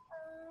friend?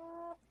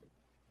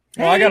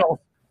 Well,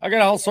 I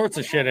got all sorts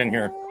of shit in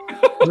here.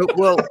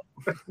 Well,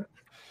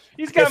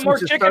 He's got Guess we more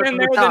should chicken start in from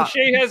there the than top.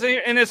 Shay has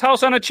in his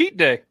house on a cheat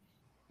day.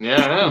 Yeah,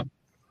 I know.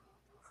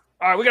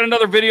 All right, we got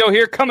another video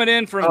here coming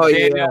in from Oh,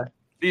 Daniel. yeah.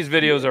 These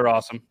videos are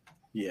awesome.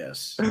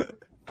 Yes.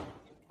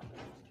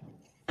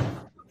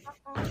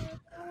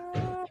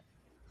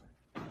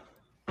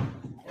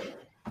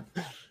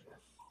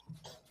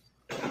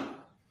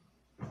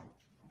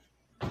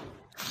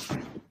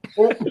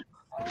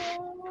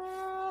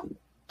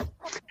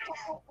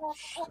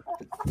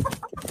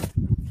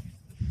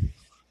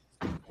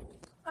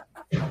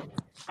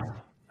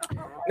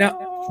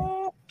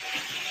 Now,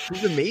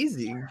 he's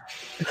amazing.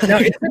 now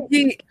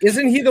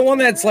isn't he the one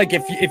that's like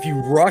if you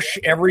rush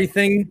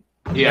everything?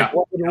 Yeah. Like,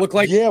 what would it look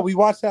like? yeah, we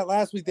watched that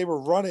last week. They were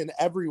running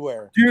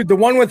everywhere. Dude, the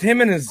one with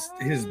him and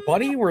his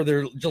buddy where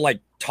they're just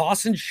like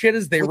tossing shit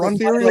as they With run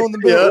the by, cereal like, in the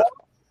middle.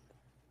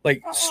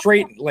 like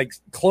straight, like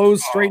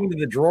clothes straight into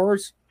the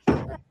drawers.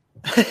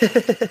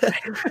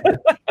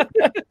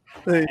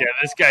 Yeah,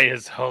 this guy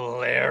is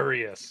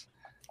hilarious.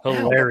 The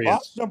Hilarious.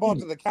 box jump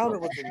onto the counter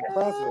was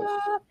impressive.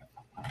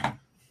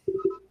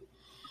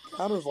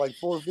 Counter's like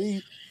 4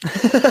 feet.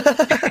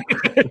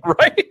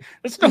 Right?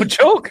 That's no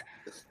joke.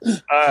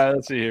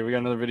 Let's see here. We got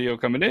another video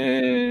coming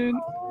in.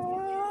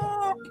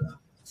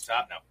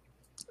 Stop now.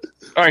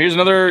 All right, here's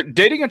another.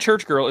 Dating a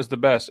church girl is the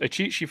best. A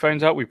cheat, she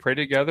finds out, we pray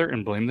together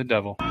and blame the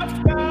devil.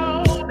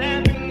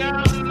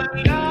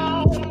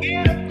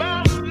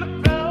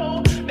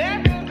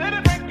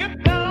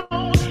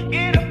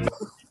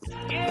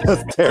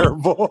 That's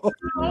terrible.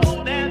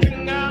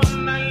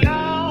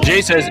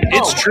 Jay says,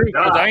 it's true,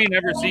 because I ain't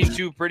never seen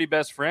two pretty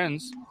best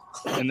friends.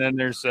 And then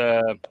there's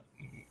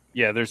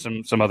there's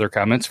some other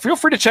comments. Feel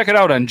free to check it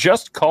out on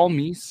Just Call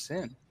Me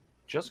Sin.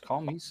 Just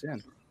Call Me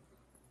Sin.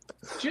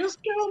 Just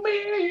call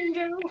me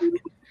angel.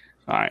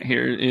 All right,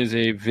 here is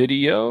a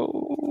video.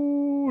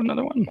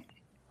 Another one.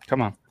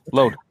 Come on.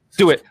 Load.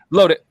 Do it.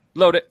 Load it.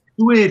 Load it.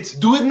 Do it.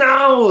 Do it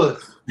now.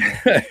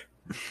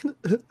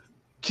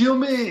 Kill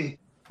me.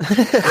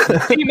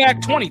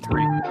 T-Mac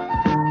 23.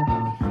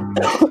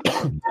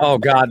 Oh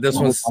God, this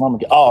was.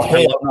 Oh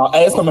hell no!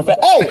 Hey, it's coming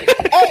fast. Hey,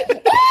 hey!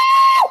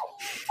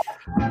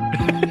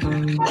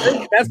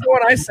 That's the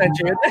one I sent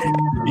you.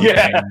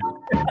 Yeah.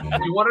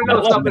 You want to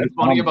know something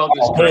funny about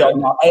this? Oh hell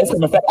no! Hey, it's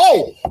coming fast.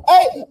 Hey,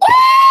 hey!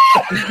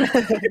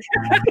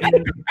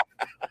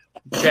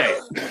 Okay.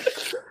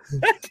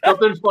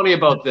 Something funny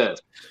about this.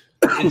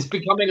 It's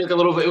becoming like a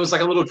little bit, it was like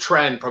a little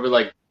trend, probably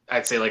like,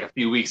 I'd say like a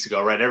few weeks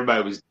ago, right?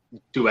 Everybody was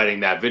duetting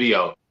that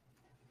video.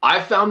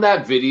 I found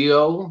that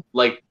video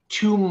like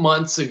 2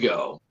 months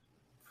ago,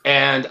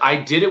 and I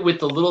did it with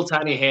the little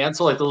tiny hand,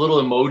 so like the little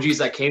emojis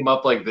that came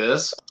up like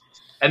this.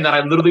 And then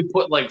I literally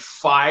put like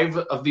 5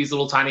 of these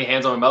little tiny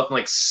hands on my mouth and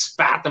like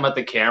spat them at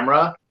the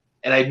camera.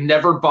 And I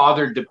never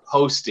bothered to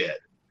post it.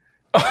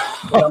 And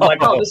I'm like,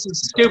 oh, this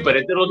is stupid.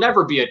 It'll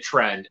never be a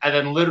trend. And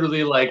then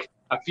literally like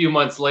a few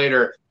months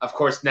later, of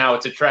course, now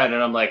it's a trend.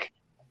 And I'm like,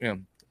 Yeah.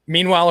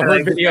 Meanwhile,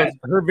 her video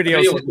video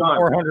was gone.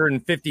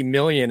 450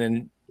 million,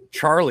 and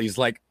Charlie's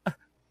like,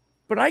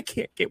 but I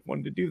can't get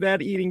one to do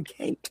that eating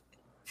cake.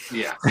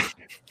 yeah.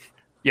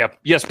 Yep.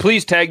 Yes,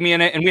 please tag me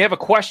in it. And we have a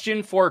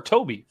question for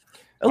Toby.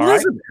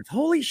 Elizabeth,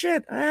 holy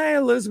shit. Hi,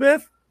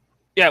 Elizabeth.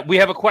 Yeah, we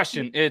have a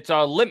question. It's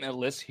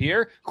Limitless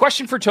here.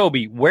 Question for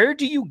Toby. Where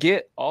do you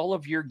get all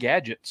of your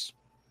gadgets?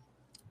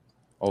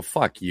 Oh,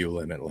 fuck you,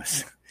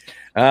 Limitless.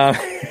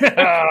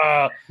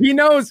 He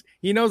knows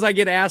I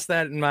get asked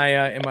that in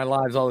my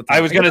lives all the time.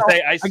 I was going to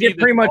say, I get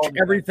pretty much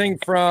everything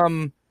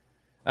from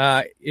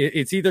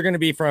it's either going to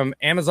be from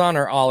Amazon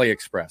or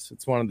AliExpress.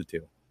 It's one of the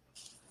two.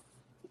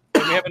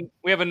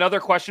 We have another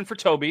question for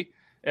Toby.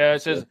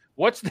 It says,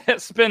 what's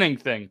that spinning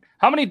thing?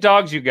 How many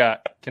dogs you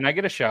got? Can I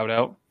get a shout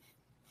out?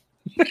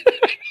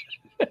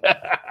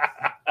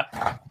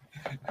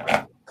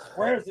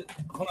 Where is it?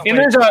 And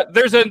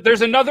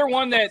there's another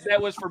one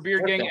that was for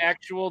Beard Gang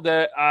Actual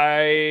that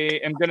I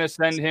am gonna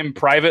send him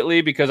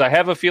privately because I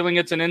have a feeling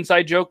it's an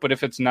inside joke, but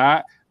if it's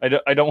not, I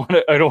don't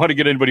want to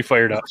get anybody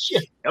fired up.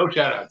 No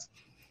shout outs.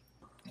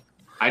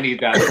 I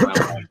need that in my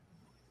life.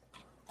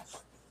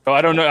 So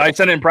I don't know. I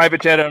sent it in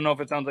private chat. I don't know if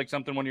it sounds like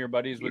something one of your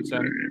buddies would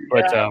send.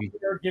 But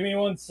give me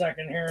 1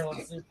 second here.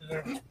 Let's see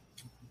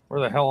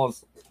where the hell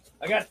is.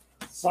 I got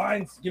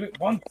signs. Give me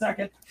 1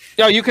 second.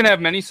 Yeah, you can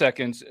have many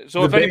seconds.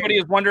 So if anybody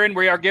is wondering,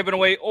 we are giving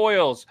away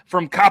oils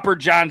from Copper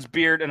John's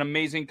Beard, an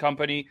amazing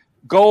company.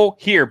 Go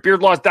here,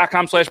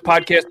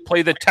 beardlaws.com/podcast.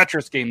 Play the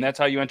Tetris game. That's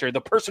how you enter.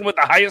 The person with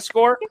the highest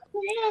score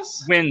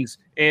wins.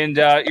 And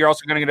you're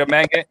also going to get a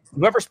magnet.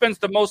 Whoever spends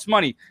the most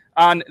money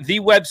on the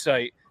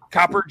website,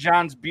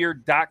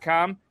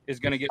 copperjohnsbeard.com, is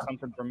going to get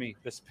something from me.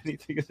 The spinny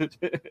thing.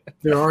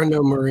 There are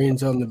no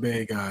Marines on the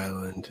Big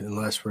Island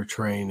unless we're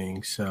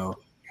training. So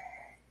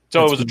it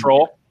was a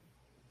troll?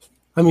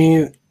 I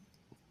mean,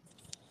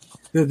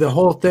 the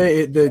whole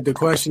thing, the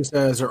question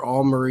says, are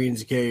all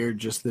Marines gay or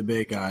just the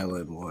Big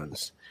Island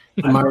ones?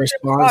 My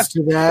response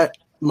to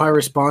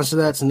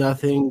that's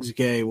nothing's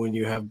gay when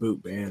you have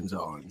boot bands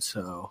on.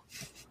 So,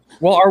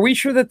 well, are we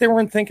sure that they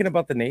weren't thinking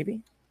about the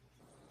Navy?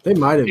 They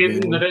might have In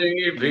been. the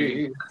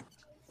Navy.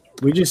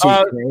 We just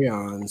see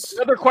crayons.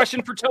 Another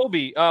question for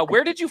Toby.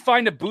 Where did you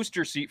find a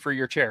booster seat for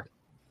your chair?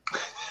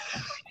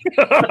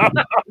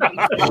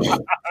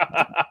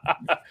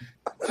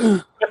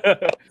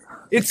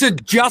 It's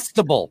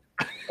adjustable.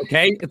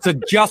 Okay, it's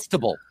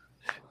adjustable.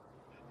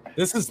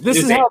 This is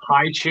a how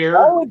high chair.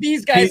 all of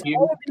these guys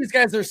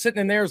are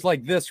sitting in theirs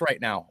like this right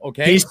now.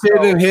 Okay, He's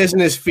sitting in his,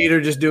 and his feet are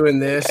just doing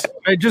this.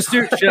 I just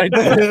do. Should I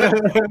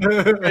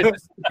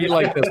just be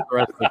like this the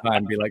rest of the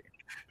time? Be like,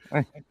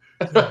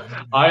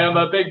 I am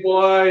a big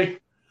boy.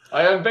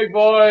 I am big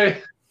boy.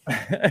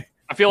 I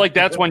feel like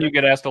that's one you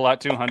get asked a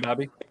lot too, huh,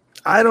 Dobby?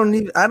 I don't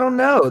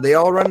know. They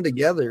all run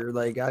together.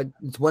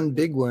 It's one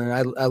big one.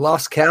 I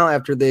lost count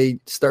after they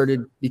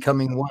started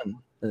becoming one,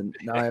 and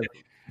now I have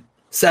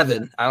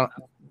 7.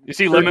 You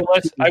see,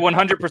 Limitless. I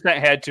 100%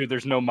 had to.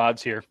 There's no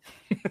mods here.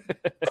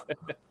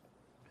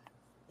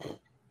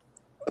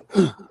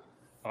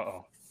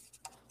 Uh-oh.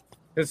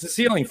 It's a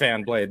ceiling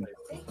fan blade.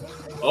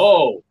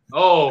 Oh!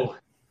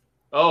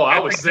 I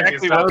was exactly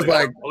thinking what I was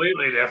something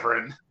completely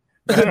different.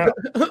 I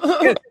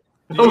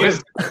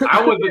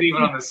wasn't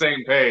even on the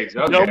same page.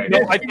 Okay.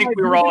 No, I think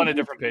we were all on a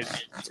different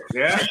page.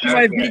 Yeah.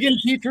 My vegan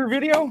teacher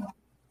video.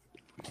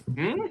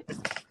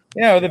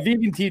 Yeah, the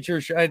vegan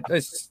teacher.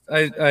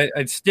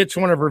 I stitched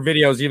one of her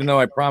videos, even though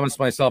I promised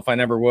myself I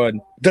never would.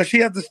 Does she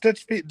have the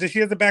stitch feet? Does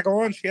she have the back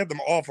on? She had them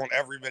off on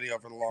every video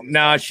for the longest.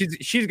 Nah,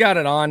 she's got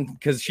it on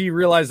because she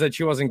realized that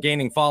she wasn't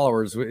gaining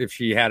followers if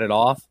she had it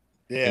off.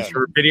 Yeah,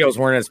 her videos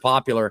weren't as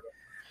popular.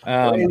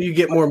 And you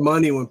get more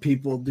money when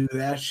people do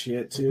that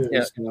shit too.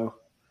 Yeah. So.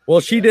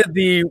 Well, she did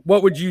the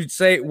what would you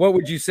say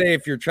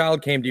if your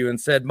child came to you and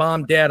said,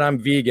 "Mom, Dad, I'm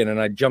vegan," and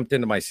I jumped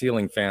into my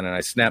ceiling fan and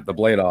I snapped the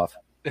blade off.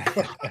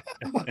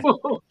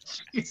 Oh,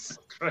 Jesus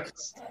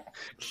Christ.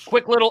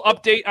 Quick little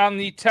update on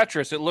the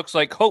Tetris. It looks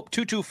like Hope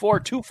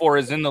 22424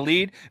 is in the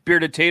lead.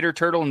 Bearded Tater,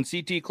 Turtle, and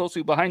CT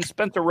closely behind.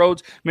 Spencer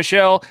Rhodes,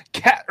 Michelle,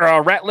 Cat,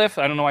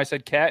 Ratliff. I don't know why I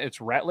said cat. It's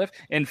Ratliff.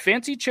 And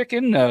Fancy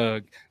Chicken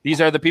Nug.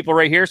 These are the people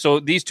right here. So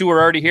these two are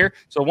already here.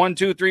 So 1,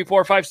 2, 3,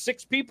 4, 5,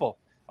 6 people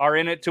are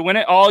in it to win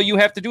it. All you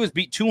have to do is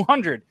beat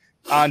 200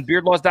 on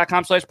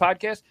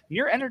beardlaws.com/podcast.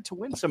 You're entered to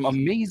win some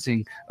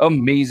amazing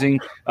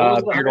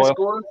beard oil.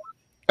 Score?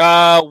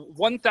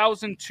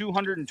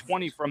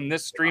 1,220 from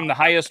this stream. The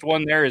highest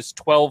one there is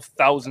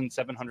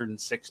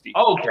 12,760.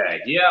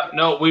 Okay, yeah.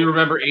 No, we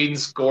remember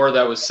Aiden's score.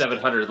 That was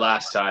 700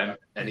 last time.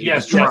 And he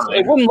was yes. trying.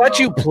 It wouldn't let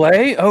you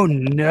play? Oh,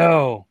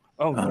 no.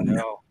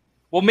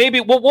 Well,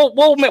 maybe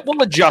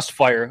we'll adjust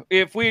fire.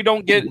 If we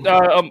don't get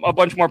a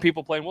bunch more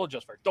people playing, we'll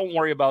adjust fire. Don't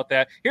worry about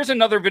that. Here's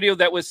another video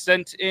that was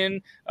sent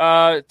in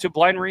to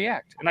Blind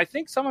React. And I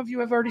think some of you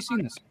have already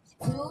seen this.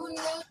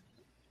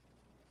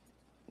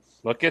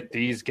 Look at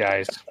these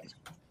guys.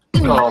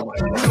 Oh, my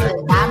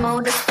God. I'm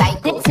on the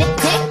site. Bigger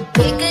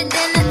than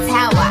the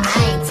tower.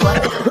 I ain't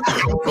talking.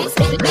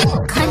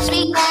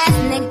 Country ass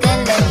nigga,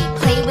 let me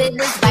play with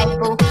this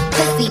rifle.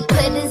 Pussy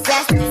put his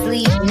ass to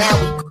sleep. Now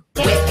we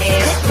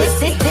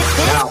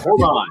Now,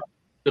 hold on.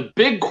 The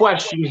big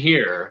question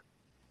here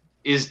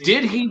is,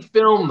 did he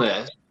film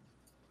this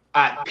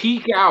at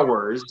peak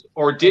hours,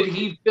 or did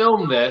he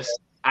film this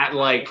at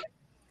like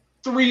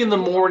 3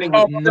 a.m.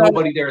 with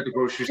nobody there at the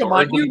grocery store? On,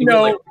 like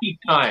peak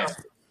time.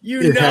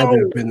 It had to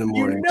have been the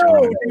morning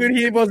time. Dude,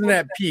 he wasn't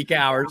at peak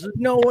hours. There's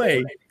no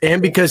way.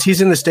 And because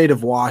he's in the state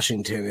of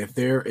Washington,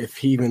 if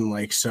he even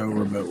like so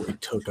remotely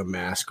took a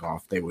mask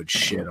off, they would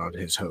shit on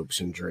his hopes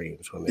and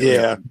dreams when they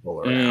were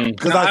people around.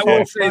 Because I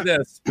will say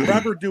this: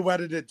 Trevor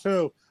duetted it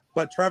too,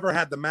 but Trevor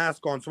had the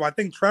mask on, so I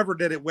think Trevor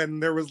did it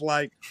when there was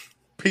like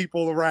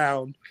people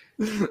around.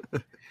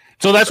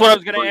 So that's what I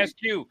was going to ask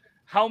you.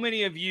 How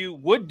many of you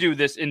would do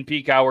this in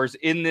peak hours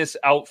in this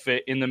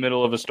outfit in the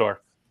middle of a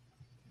store?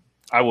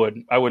 I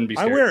would. I wouldn't be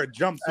scared. I wear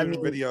jumpsuit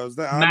videos.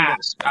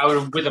 Mask. I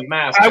would with a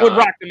mask. I would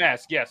rock the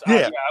mask. Yes.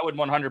 Yeah. I would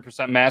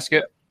 100% mask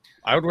it.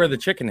 I would wear the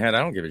chicken head. I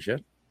don't give a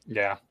shit.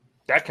 Yeah,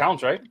 that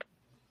counts, right?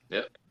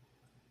 Yep.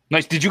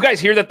 Nice. Did you guys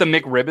hear that the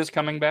McRib is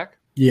coming back?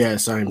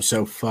 Yes, I'm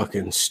so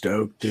fucking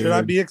stoked, dude. Should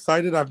I be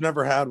excited? I've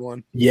never had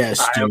one. Yes,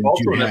 I dude. have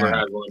also you never have.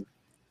 had one.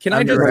 Can I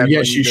I've just? never had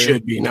Yes, one you either.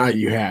 should be. Not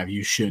you have.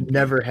 You should. Be.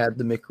 Never had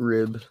the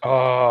McRib.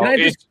 Oh, Can I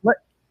just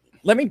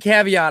let me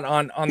caveat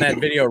on that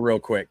video real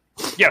quick.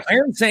 Yes.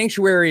 Iron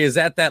Sanctuary is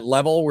at that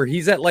level where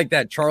he's at like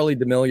that Charlie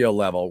D'Amelio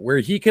level where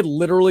he could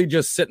literally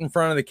just sit in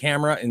front of the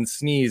camera and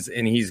sneeze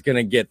and he's going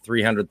to get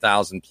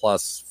 300,000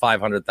 plus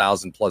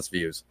 500,000 plus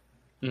views.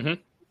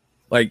 Mm-hmm.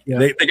 Like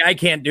the guy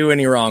can't do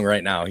any wrong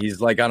right now.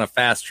 He's like on a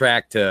fast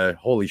track to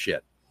holy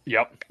shit.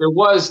 Yep. There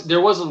was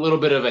a little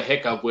bit of a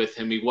hiccup with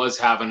him. He was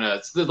having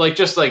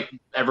just like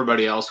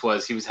everybody else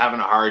was. He was having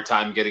a hard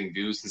time getting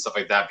views and stuff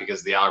like that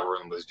because the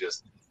algorithm was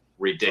just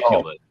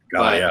ridiculous. Oh,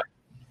 God, yeah.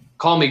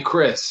 Call me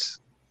Chris.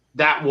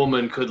 That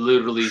woman could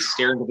literally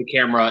stare into the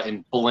camera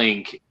and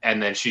blink, and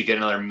then she'd get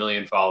another 1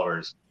 million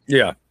followers.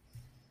 Yeah.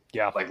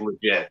 Yeah. Like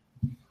legit.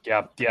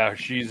 Yeah.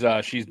 She's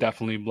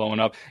definitely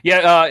blowing up.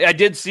 Yeah. I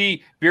did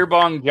see Beer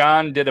Bong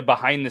John did a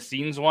behind the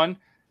scenes one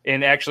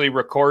and actually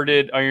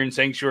recorded Iron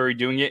Sanctuary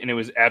doing it, and it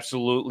was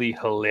absolutely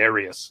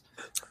hilarious.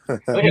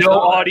 No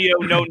audio,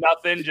 no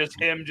nothing, just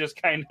him,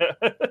 just kind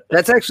of.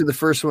 That's actually the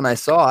first one I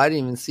saw. I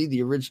didn't even see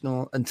the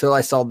original until I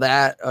saw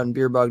that on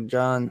Beer Bog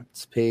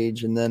John's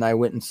page, and then I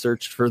went and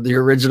searched for the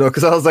original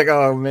because I was like,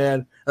 "Oh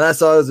man!" And I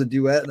saw it was a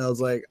duet, and I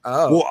was like,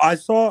 "Oh." Well, I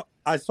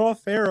saw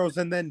Pharaoh's,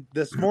 and then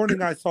this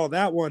morning I saw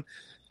that one,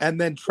 and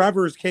then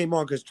Trevor's came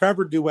on because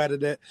Trevor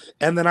duetted it,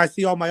 and then I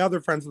see all my other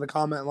friends in the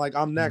comment like,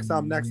 "I'm next." So I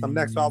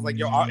was like,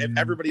 "Yo, if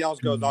everybody else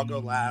goes, I'll go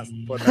last."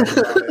 But that's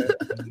about it.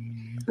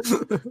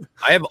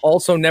 I have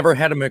also never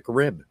had a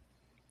McRib.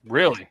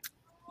 Really?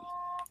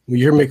 Well,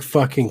 you're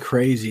McFucking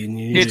crazy, and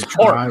you need It's to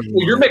try horrible.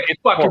 one. You're making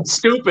fucking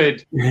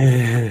stupid.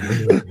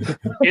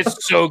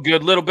 It's so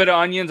good. Little bit of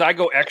onions. I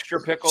go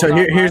extra pickles. So on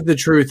here's mine. the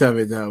truth of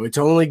it, though. It's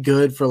only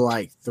good for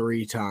like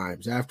 3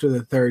 times. After the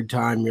 3rd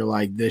time, you're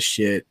like, this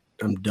shit,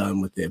 I'm done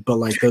with it. But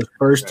like those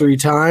first 3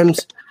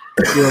 times,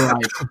 you're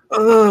like,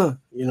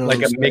 you know, Like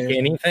a what I'm Mick saying?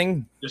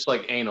 anything? Just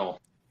like anal.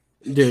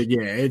 Dude,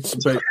 yeah, it's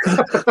but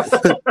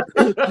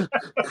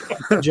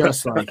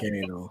just like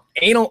anal.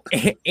 Anal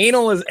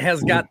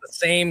has got the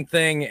same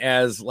thing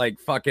as like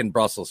fucking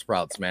Brussels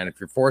sprouts, man. If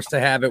you're forced to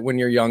have it when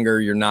you're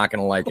younger, you're not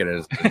gonna like it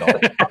as an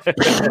adult.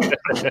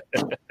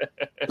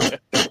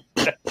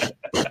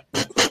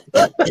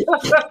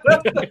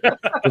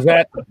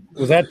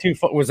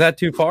 Was that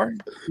too far?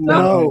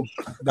 No,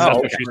 That's Oh,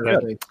 what she said.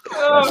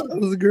 that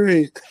was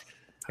great.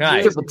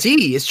 Guys, Triple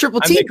T. It's Triple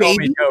I'm T, Nick Obi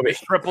baby. Toby.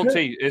 It's Triple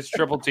T. It's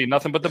Triple T.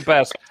 Nothing but the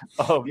best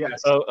of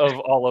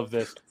all of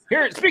this.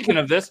 Here, speaking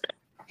of this,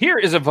 here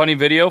is a funny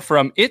video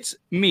from It's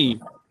Me,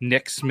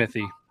 Nick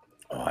Smithy.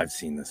 Oh, I've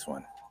seen this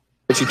one.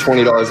 Get you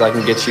 $20. I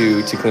can get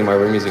you to clean my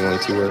room using only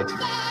 2 words.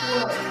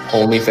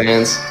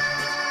 OnlyFans.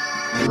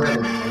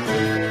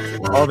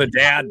 Oh, the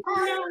dad.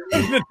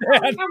 The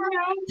dad.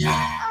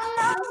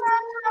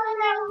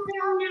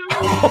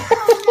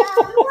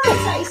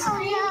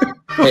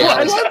 Hey,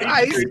 I love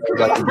ice.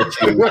 I can get you to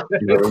clean my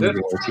room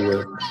using only 2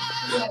 words.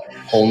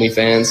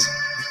 OnlyFans.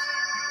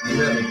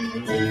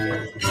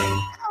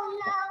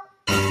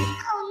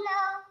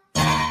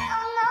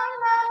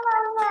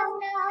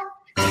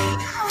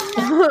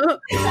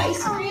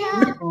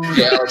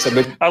 Yeah, Alex,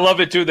 I love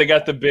it too. They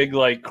got the big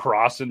like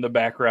cross in the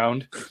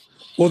background.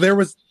 Well,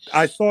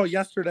 I saw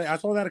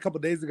that a couple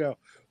days ago,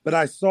 but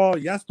I saw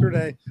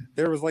yesterday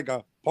there was like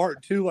a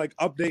part 2 like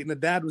update, and the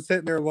dad was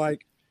sitting there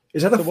like,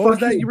 Is that a so what was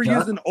that fucking you were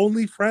duck? using?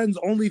 OnlyFans?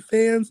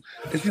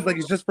 And she's like,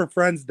 it's just for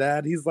friends,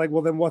 Dad. He's like,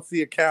 well, then what's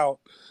the account?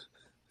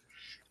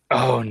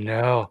 Oh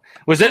no!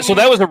 Was that so?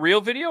 That was a real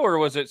video or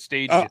was it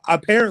staged?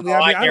 Apparently,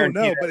 I don't guarantee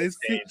know, that but was it's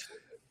staged.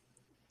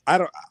 I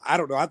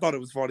don't know. I thought it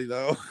was funny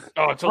though.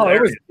 Oh, it's Oh,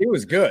 hilarious. it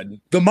was good.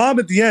 The mom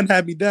at the end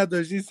had me dead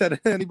though. She said,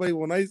 "Anybody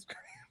want ice cream?"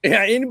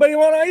 Yeah, anybody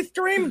want ice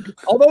cream?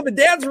 Although the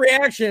dad's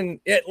reaction,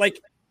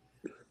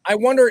 I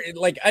wonder,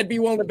 like, I'd be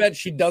willing to bet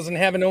she doesn't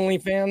have an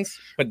OnlyFans,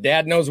 but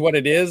dad knows what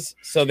it is,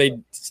 so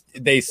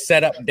they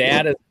set up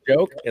dad as a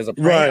joke, as a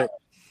prank. Right.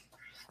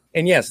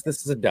 And yes,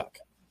 this is a duck.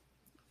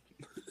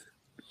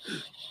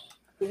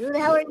 Who the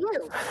hell are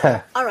you?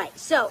 All right,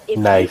 so if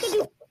Nice. you can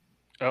do,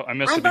 Oh, I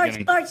missed I'm the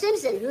beginning. Bart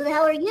Simpson. Who the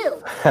hell are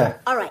you?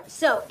 All right,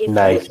 so if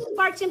Nice. you do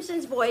Bart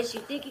Simpson's voice, you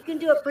think you can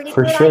do a pretty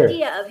For good sure.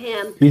 idea of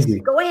him. Easy.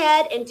 Go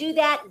ahead and do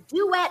that.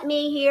 Duet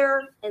me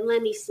here, and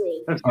let me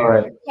see. All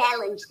right.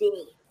 Challenge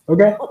thee.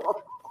 Okay.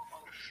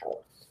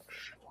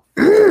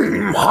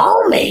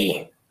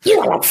 Homie, you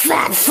got a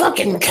fat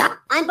fucking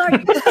cock. I'm Bart.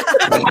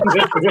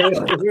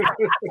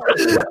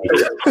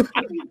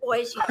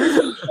 Voice, you think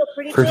you can do a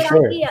pretty For good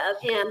sure. idea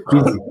of him.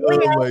 Easy. Go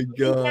ahead, Oh my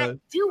do that. god.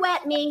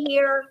 Duet me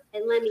here,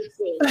 and let me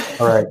see.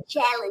 All right.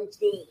 Challenge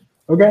thee.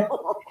 Okay.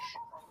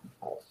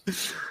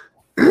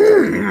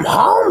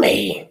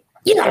 Homie,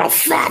 you got a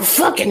fat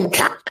fucking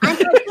cock.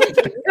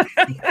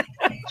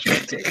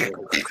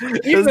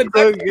 Even the That's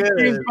so duck is good.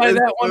 confused by That's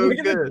that one. so Look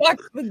at the good. duck.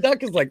 The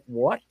duck is like,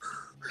 what?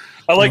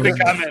 I like the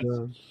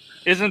comment.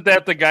 Isn't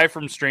that the guy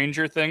from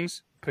Stranger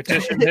Things?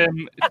 Petition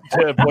him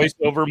to voice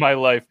over my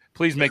life.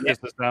 Please make this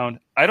a sound.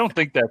 I don't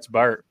think that's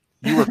Bart.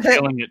 You were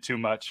feeling it too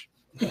much.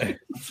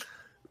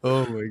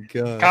 Oh my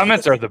god.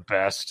 Comments are the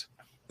best.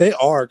 They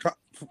are.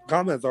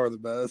 Comments are the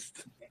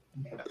best.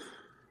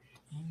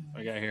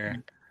 I got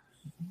here.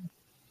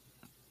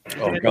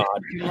 Oh God!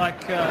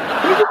 Like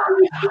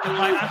Andrew's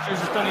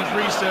has done his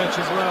research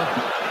as well.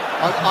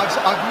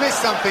 I've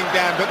missed something,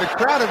 Dan, but the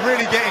crowd are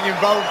really getting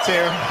involved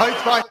here.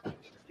 Both my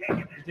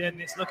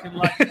And it's looking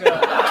like kick him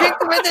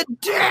in the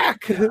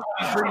dick. His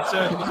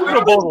research.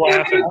 We're both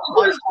laughing.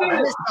 I've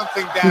missed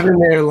something, Dan. Even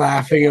they're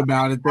laughing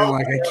about it. They're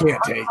like, I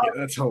can't take it.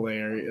 That's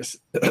hilarious.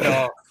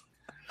 No.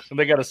 So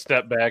they got to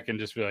step back and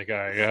just be like, all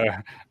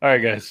right,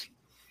 guys.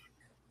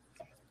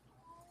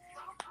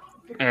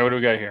 All right, what do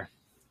we got here?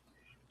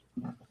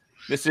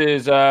 This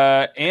is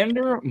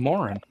Ander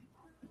Morin.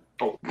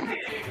 Oh. I've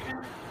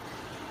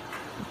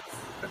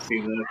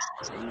seen this.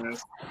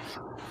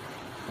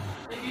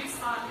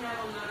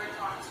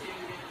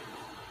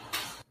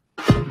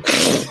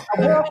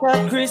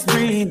 Chris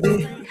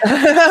breathing.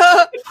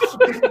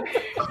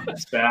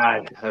 That's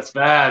bad. That's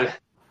bad.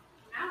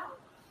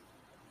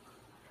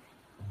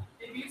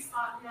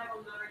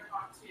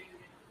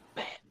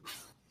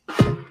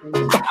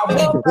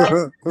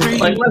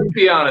 Like, let's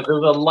be honest, it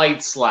was a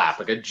light slap,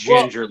 like a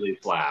gingerly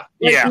slap.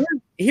 Like,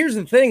 here's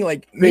the thing,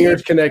 like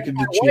fingers connected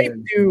to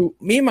chin.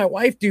 Me and my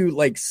wife do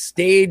like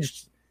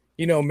staged,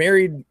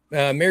 married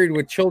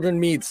with children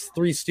meets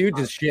Three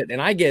Stooges shit,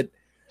 and I get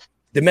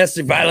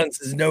domestic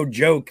violence is no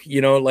joke,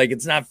 like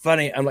it's not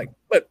funny. I'm like,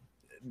 but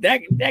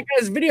that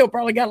guy's video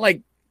probably got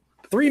like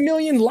 3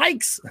 million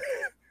likes.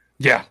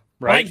 Yeah,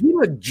 right. Like he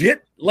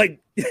legit like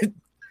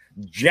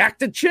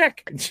jacked a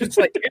check. It's just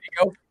like, here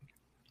you go.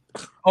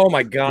 Oh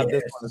my God,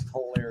 this one is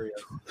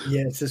hilarious.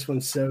 Yes, this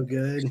one's so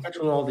good.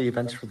 Schedule all the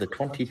events for the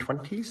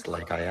 2020s,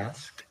 like I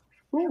asked.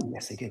 Oh,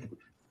 yes, I did.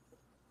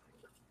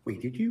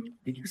 Wait, did you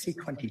say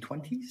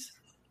 2020s?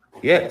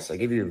 Yes, I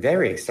gave you a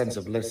very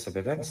extensive list of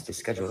events to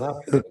schedule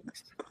out for the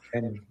next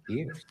 10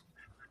 years.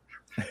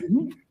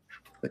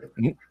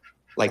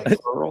 Like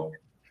plural?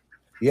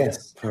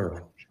 Yes,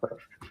 plural.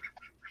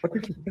 What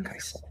did you think I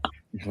said?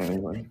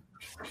 21.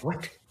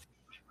 What?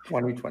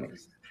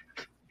 2020s.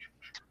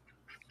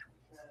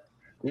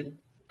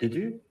 Did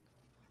you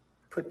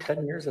put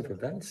 10 years of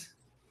events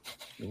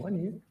in 1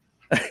 year?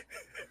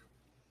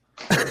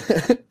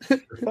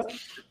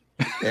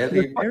 And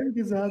the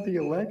Americans had the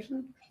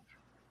election?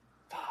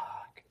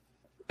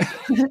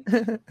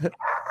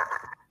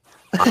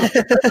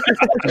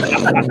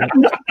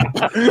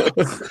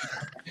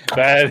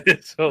 That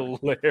is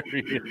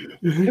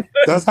hilarious.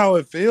 That's how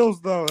it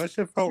feels, though. That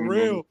shit felt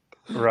real.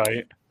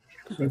 Right.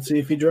 Let's see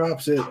if he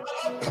drops it.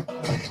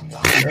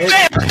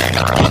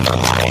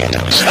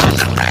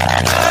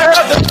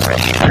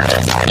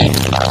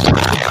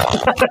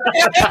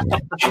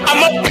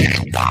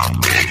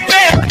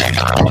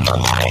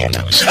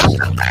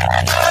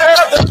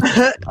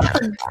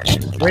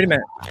 Wait a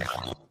minute.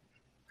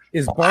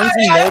 Is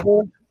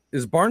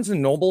Barnes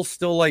and Noble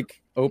still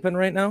like open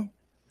right now?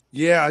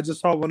 Yeah, I just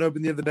saw one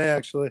open the other day,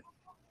 actually.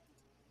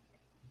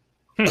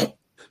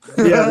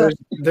 Yeah,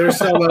 there's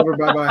some over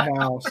by my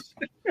house.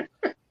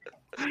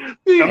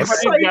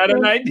 Somebody's got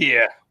an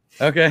idea.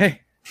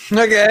 Okay.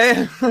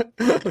 Okay.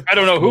 I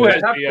don't know who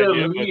has have the to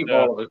idea, leave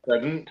but, all of a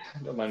sudden.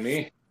 Don't mind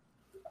me.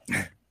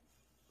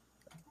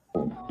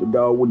 The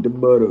dog with the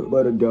butter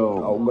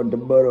dog. I got the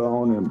butter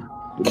on him.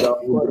 The dog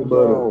with the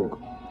butter.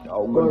 I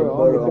got the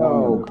butter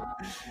on him.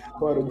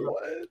 Butter dog.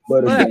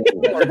 Butter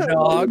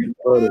dog.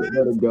 I got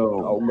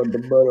the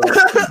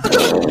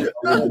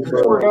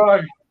butter.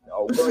 Dog.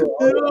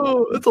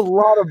 Ew, that's a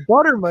lot of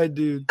butter, my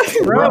dude.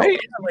 Right?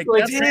 Like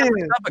that's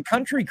up a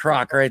country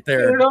crock right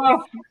there. Get it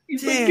off.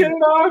 He's like, get it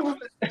off.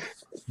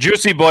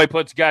 Juicy Boy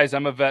puts, guys,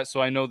 I'm a vet, so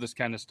I know this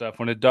kind of stuff.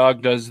 When a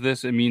dog does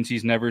this, it means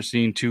he's never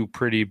seen two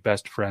pretty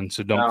best friends,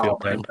 so don't feel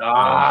bad.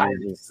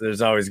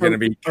 There's always going to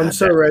be. I'm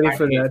so ready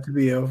for that to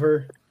be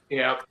over.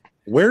 Yeah.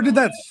 Where did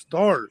that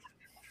start?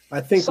 I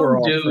think we're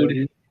all dude.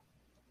 Is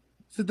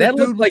it That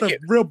the dude looked with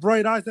like the real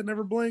bright eyes that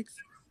never blinks?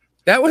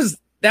 That was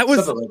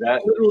Something like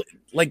that. literally-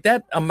 like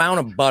that amount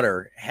of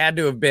butter had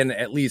to have been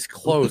at least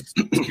close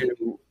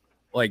to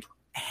like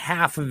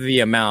half of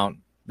the amount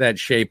that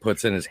Shay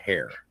puts in his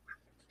hair.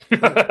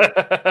 Don't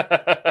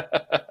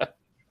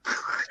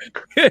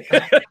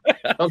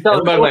tell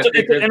him about my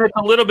secret. And it's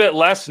a little bit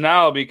less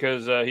now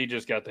because he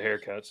just got the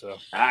haircut. So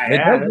It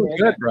does look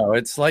good, bro.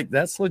 It's like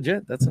that's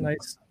legit. That's a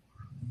nice.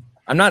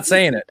 I'm not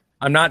saying it.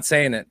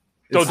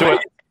 Don't do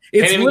it.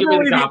 Can't It's even give me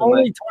literally the the compliment.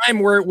 only time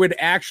where it would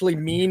actually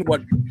mean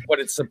what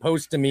it's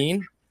supposed to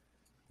mean.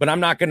 But I'm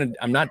not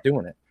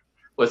doing it.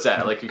 What's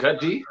that? Like you cut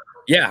D?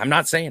 Yeah, I'm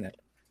not saying it.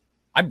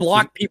 I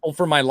block people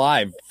from my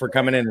live for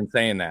coming in and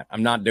saying that.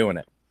 I'm not doing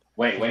it.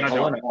 Wait,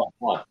 hold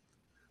on.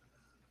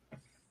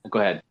 Go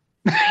ahead.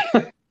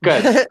 Go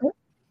ahead.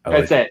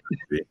 That's it.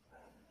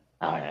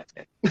 Oh, that's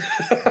it.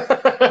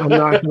 I'm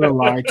not going to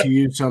lie to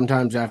you.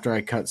 Sometimes after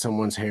I cut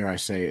someone's hair, I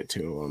say it to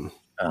them.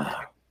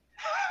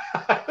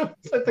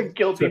 It's like a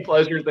guilty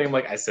pleasure thing.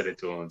 Like I said it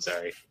to him. I'm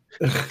sorry.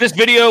 this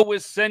video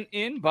was sent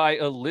in by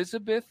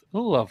Elizabeth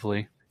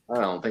Lovely. I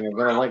don't think I'm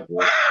gonna like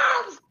this.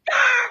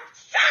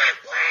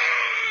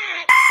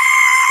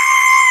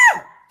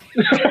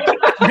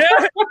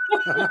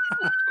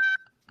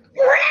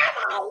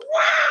 Grandma,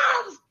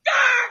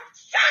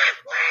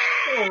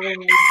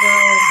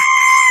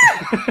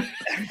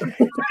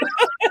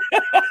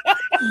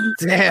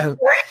 Damn.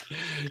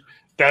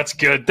 That's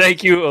good.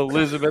 Thank you,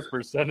 Elizabeth,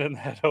 for sending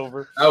that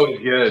over. That was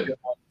good.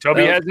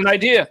 Toby has an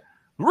idea.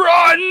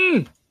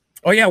 Run!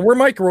 Oh yeah, we're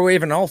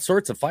microwaving all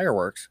sorts of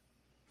fireworks.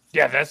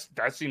 Yeah,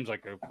 that seems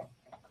like a.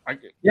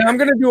 Yeah, I'm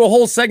gonna do a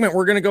whole segment.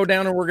 We're gonna go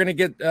down and we're gonna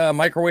get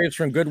microwaves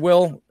from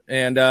Goodwill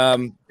and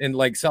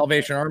like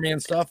Salvation Army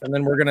and stuff, and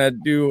then we're gonna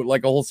do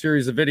like a whole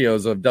series of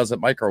videos of does it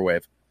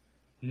microwave.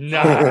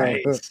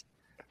 Nice.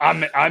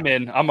 I'm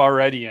in. I'm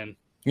already in.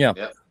 Yeah.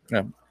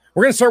 Yeah.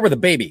 We're gonna start with a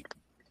baby.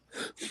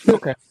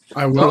 Okay.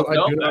 I will. I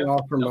do not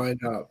offer mine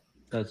up.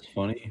 That's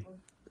funny.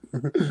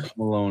 I'm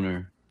a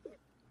loner.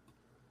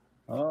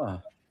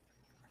 Ah.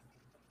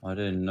 I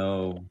didn't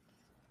know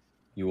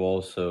you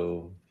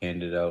also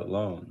handed out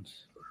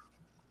loans.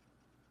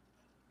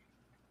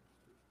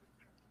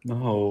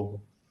 No.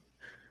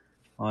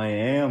 I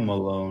am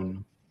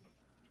alone.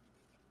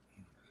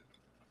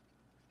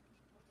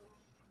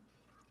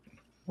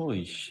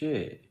 Holy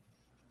shit.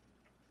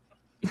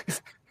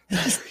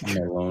 I'm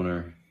a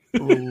loner.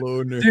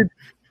 Dude,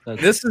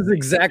 this is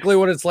exactly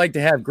what it's like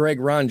to have Greg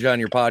Runge on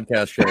your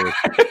podcast show.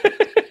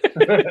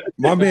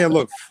 My man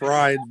looked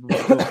fried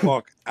the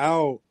fuck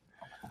out.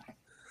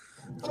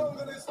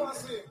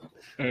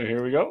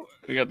 Here we go.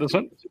 We got this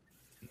one.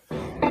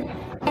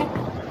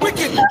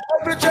 Wicked,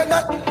 every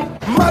gender,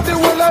 Marty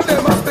will of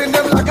them, I spin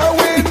them like a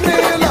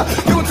windmill.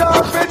 You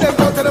talk for them,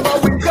 talk to them,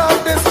 but we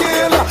got the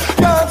skill.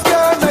 Dance,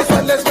 nice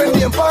and let's win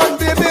the fun,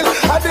 baby.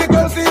 And the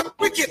girls see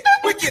wicked,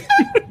 wicked.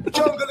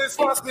 Jungle is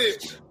fasting.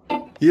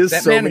 He has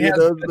That so man many has-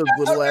 of those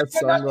little ass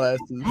sunglasses.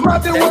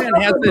 That man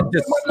has a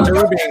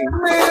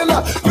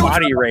disturbing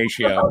body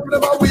ratio.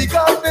 We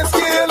got the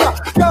skill.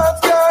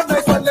 Dance,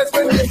 nice and let's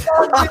win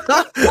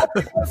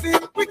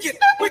the wicked,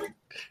 wicked.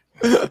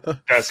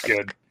 That's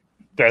good.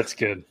 That's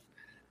good.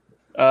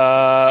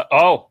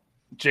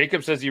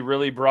 Jacob says he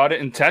really brought it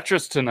in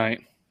Tetris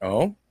tonight.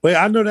 Oh, wait,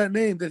 I know that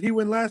name. Did he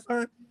win last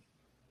time?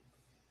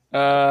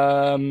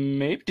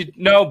 Maybe.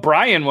 No,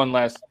 Brian won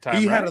last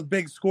time. He right? had a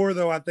big score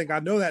though. I think I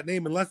know that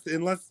name unless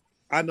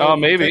I know. Oh, it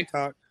from maybe.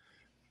 TikTok.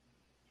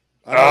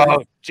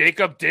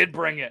 Jacob did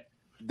bring it.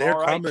 They're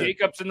All right, coming.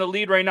 Jacob's in the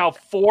lead right now,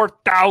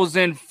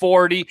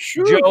 4,040.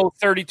 Joe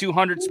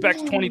 3,200. Specs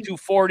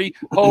 2,240.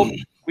 Hope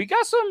we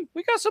got some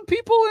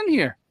people in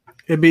here.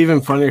 It'd be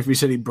even funnier if we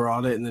said he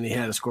brought it and then he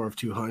had a score of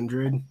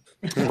 200.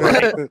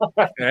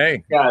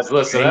 Hey, guys,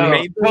 listen.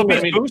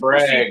 Toby's booster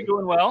seat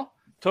doing well.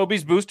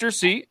 Toby's booster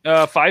seat,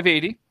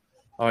 580.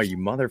 Oh, you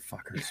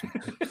motherfuckers!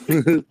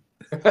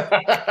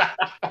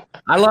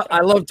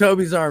 I love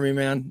Toby's Army,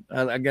 man.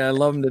 I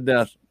love them to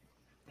death.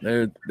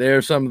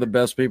 They're some of the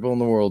best people in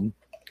the world.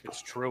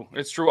 It's true.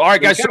 It's true. All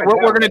right, guys. So what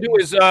we're gonna do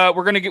is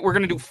we're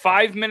gonna do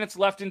 5 minutes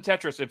left in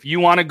Tetris. If you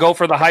want to go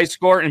for the high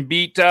score and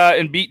beat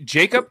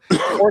Jacob,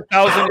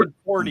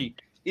 4,040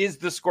 is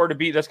the score to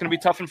beat. That's gonna be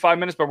tough in 5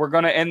 minutes, but we're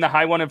gonna end the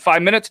high one in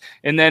 5 minutes,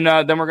 and then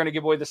we're gonna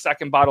give away the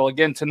second bottle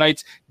again.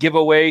 Tonight's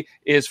giveaway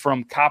is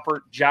from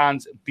Copper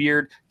John's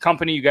Beard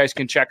Company. You guys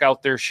can check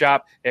out their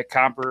shop at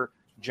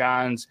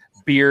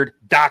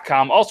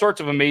copperjohnsbeard.com. All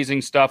sorts of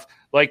amazing stuff.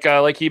 Like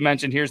he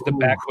mentioned, here's the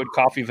Backwood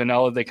Coffee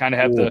Vanilla. They kind of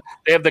have the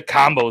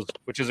combos,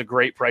 which is a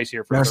great price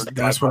here for.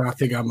 That's what I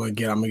think I'm gonna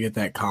get. I'm gonna get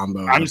that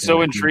combo. I'm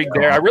so intrigued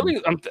there.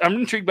 I'm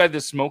intrigued by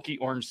the smoky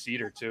orange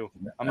cedar too.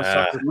 I'm a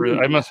sucker for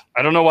it.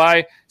 I don't know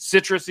why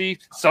citrusy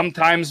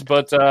sometimes,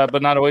 but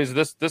not always.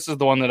 This is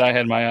the one that I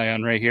had my eye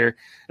on right here.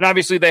 And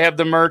obviously they have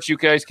the merch. You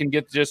guys can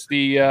get just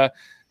the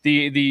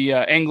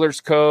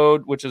Angler's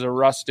Code, which is a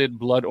rusted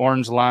blood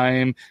orange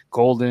lime,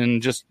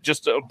 golden, just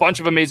a bunch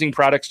of amazing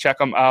products. Check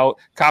them out.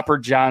 Copper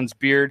John's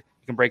Beard.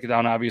 You can break it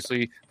down,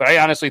 obviously, but I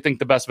honestly think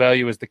the best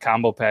value is the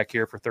combo pack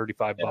here for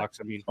 $35. I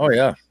mean, oh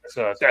yeah,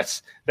 so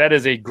that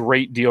is a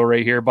great deal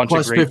right here. A bunch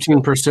Plus of great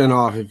 15%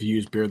 off if you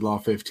use Beard Law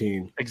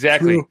 15.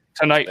 Exactly. True.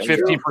 Tonight,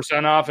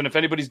 15% off, and if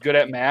anybody's good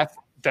at math,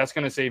 that's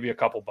going to save you a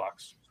couple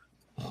bucks.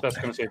 I'm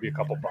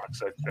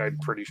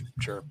pretty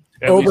sure.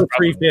 Over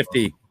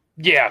 350.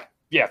 Yeah,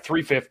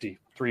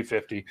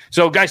 350.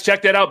 So guys,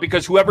 check that out,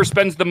 because whoever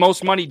spends the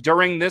most money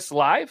during this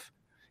live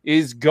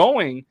is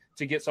going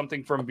to get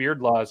something from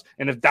Beard Laws.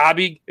 And if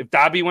Dobby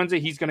wins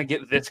it, he's going to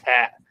get this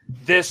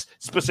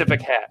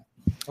specific hat.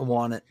 I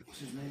want it.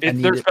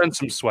 There's been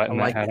some sweat in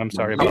that hat. I'm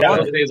sorry about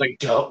that. Today's like,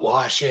 don't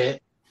wash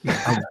it.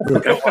 I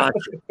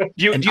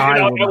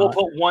will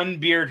put one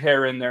beard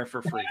hair in there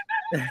for free.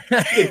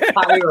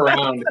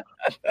 Around.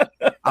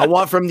 I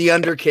want from the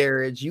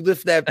undercarriage. You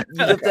lift that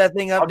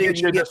thing up, dude.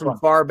 You get from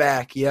far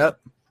back. Yep.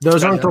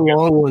 Those aren't the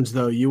long ones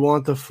though. You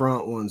want the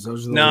front ones.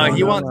 Those are the long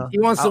he ones.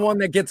 wants the one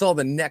that gets all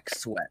the neck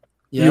sweat.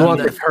 Yeah, you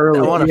want the curly.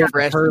 I want a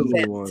fresh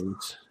curly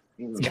ones.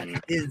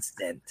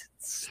 Instant.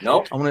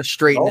 Nope. I want to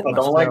straighten it. I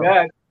don't like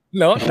that.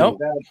 No.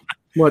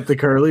 What, the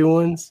curly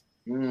ones?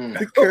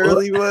 The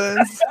curly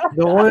ones.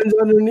 The ones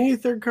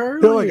underneath are I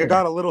curly. feel like it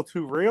got a little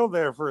too real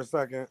there for a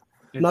second.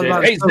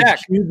 Hey, Zach.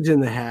 Cubes in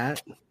the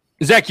hat.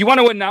 Zach, you want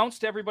to announce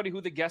to everybody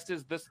who the guest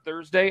is this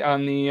Thursday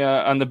on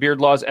the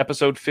Beard Laws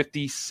episode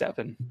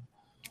 57?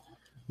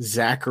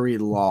 Zachary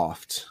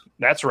Loft.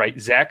 That's right.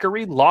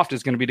 Zachary Loft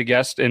is going to be the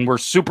guest, and we're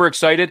super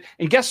excited.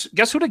 And guess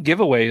who the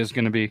giveaway is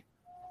going to be?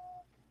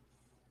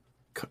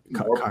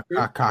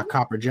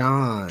 Copper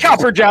John.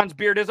 Copper John's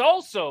beard is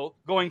also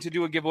going to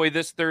do a giveaway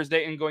this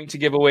Thursday and going to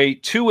give away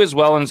 2 as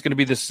well. And it's going to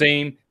be the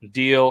same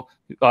deal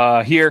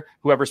here.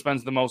 Whoever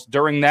spends the most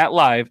during that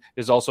live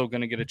is also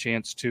going to get a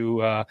chance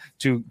to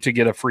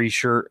get a free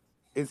shirt.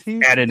 Is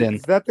he added in?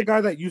 Is that the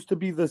guy that used to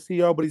be the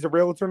CEO, but he's a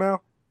realtor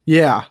now?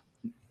 Yeah.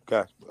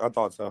 Okay, I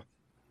thought so.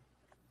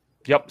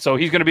 Yep. So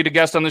he's going to be the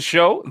guest on the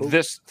show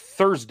this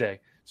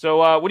Thursday.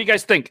 So what do you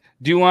guys think?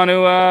 Do you want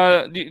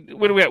to?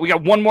 What do we got? We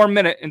got 1 more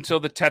minute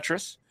until the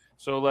Tetris.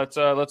 So let's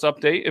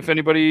update. If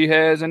anybody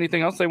has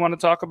anything else they want to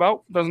talk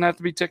about, doesn't have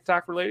to be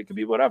TikTok related. It could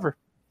be whatever.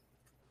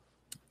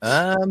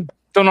 Don't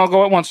all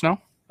go at once now.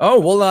 Oh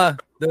well,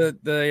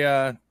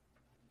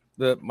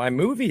 my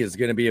movie is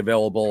going to be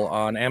available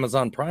on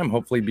Amazon Prime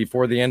hopefully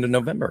before the end of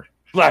November.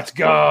 Let's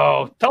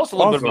go. Tell us a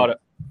little bit about it.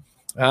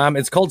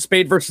 It's called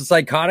Spade versus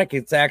Psychotic.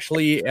 It's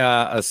actually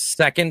a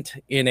second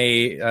in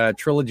a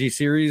trilogy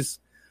series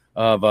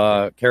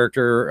of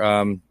character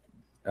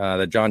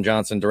that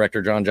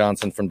director John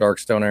Johnson from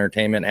Darkstone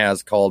Entertainment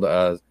has called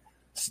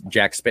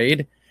Jack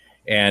Spade.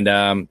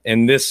 And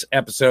in this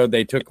episode,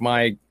 they took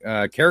my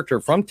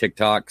character from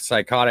TikTok,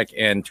 Psychotic,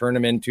 and turned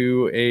him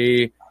into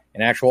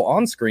an actual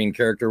on-screen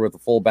character with a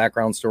full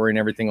background story and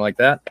everything like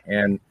that.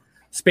 And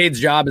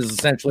Spade's job is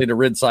essentially to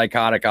rid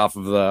Psychotic off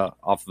of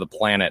the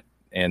planet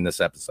in this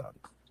episode.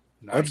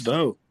 That's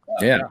dope.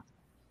 Yeah.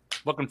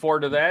 Looking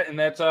forward to that. And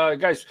that's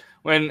guys,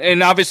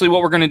 and obviously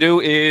what we're going to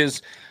do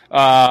is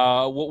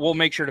we'll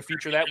make sure to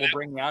feature that. We'll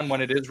bring you on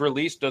when it is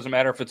released. Doesn't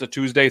matter if it's a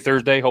Tuesday,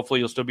 Thursday.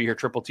 Hopefully you'll still be here,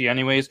 Triple T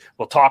anyways.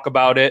 We'll talk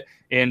about it.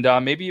 And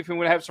maybe if we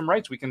would have some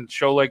rights, we can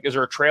show, like, is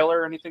there a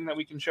trailer or anything that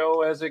we can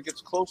show as it gets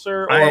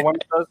closer? Or when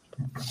it does?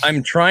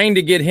 I'm trying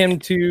to get him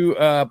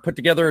to put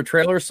together a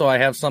trailer so I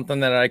have something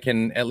that I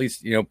can at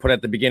least, put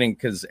at the beginning,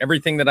 because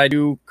everything that I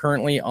do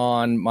currently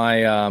on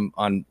my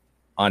on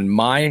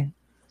my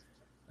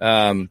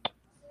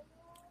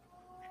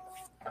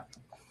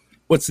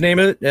what's the name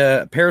of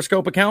it?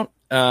 Periscope account.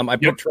 I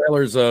put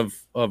trailers of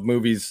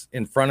movies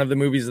in front of the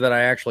movies that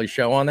I actually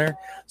show on there.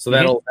 So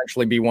that'll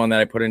actually be one that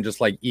I put in, just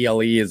like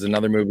ELE is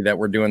another movie that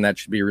we're doing that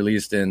should be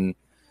released in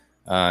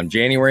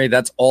January.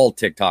 That's all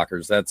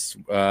TikTokers.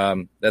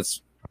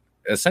 That's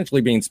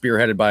essentially being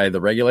spearheaded by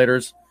the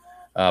regulators,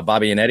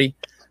 Bobby and Eddie.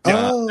 They're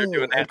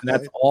doing that.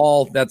 Okay.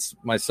 And that's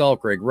myself,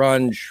 Greg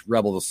Runge,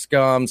 Rebel the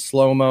Scum,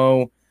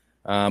 Slow-Mo,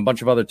 a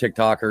bunch of other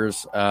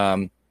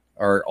TikTokers.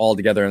 Are all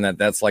together, and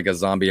that's like a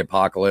zombie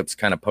apocalypse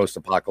kind of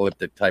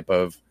post-apocalyptic type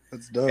of.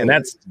 That's dope. And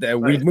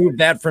we've moved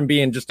that from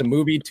being just a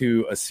movie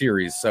to a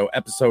series. So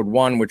episode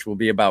 1, which will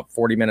be about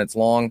 40 minutes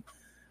long,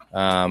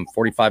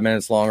 45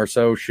 minutes long or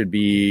so, should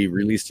be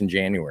released in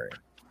January.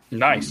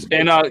 Nice.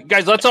 And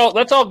guys, let's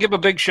all give a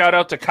big shout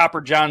out to Copper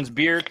John's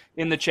Beard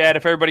in the chat.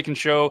 If everybody can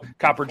show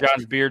Copper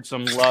John's Beard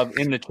some love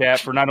in the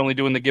chat for not only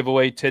doing the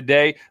giveaway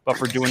today, but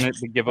for doing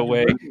the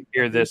giveaway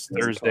here this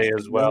Thursday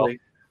as well.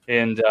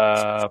 And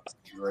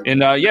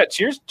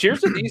cheers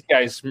to these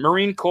guys.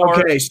 Marine Corps.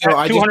 Okay, so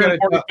I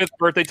 245th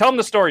birthday. Tell them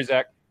the story,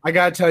 Zach. I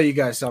gotta tell you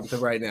guys something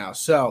right now.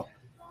 So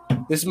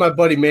this is my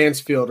buddy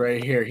Mansfield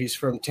right here. He's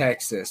from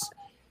Texas.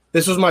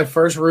 This was my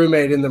first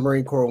roommate in the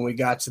Marine Corps when we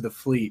got to the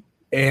fleet.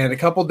 And a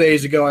couple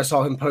days ago, I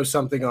saw him post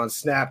something on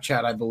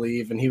Snapchat, I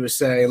believe, and he was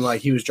saying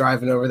like he was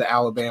driving over the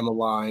Alabama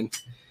line.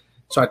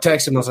 So I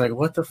texted him. I was like,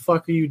 "What the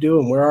fuck are you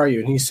doing? Where are you?"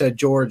 And he said,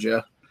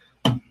 "Georgia."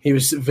 He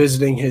was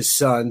visiting his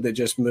son that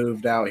just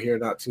moved out here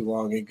not too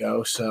long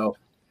ago. So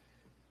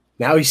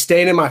now he's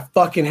staying in my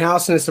fucking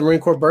house, and it's the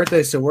Marine Corps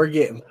birthday, so we're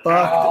getting fucked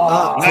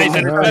up. Nice.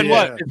 And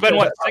it's been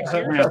what, 6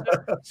 years?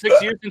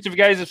 6 years since you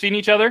guys have seen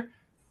each other?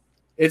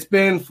 It's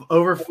been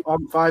over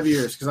 5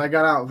 years because I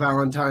got out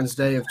Valentine's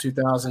Day of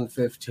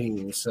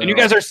 2015. So. And you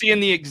guys are seeing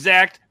the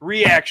exact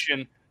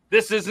reaction.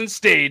 This isn't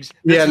staged.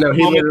 This yeah, is no, the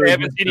moment they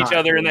haven't seen each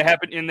other, and they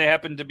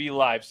happen to be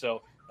live.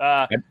 So.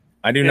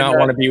 I do not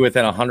want to be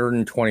within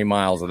 120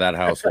 miles of that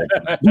house. All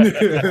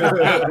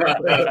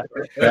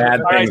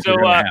right, so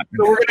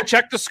we're going to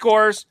check the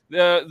scores.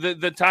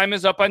 The time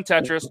is up on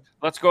Tetris.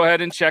 Let's go ahead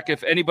and check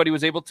if anybody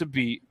was able to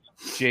beat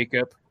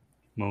Jacob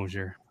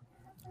Mosier.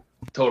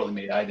 Totally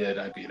me. I did.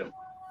 I beat him.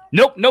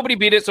 Nope, nobody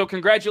beat it. So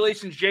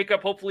congratulations,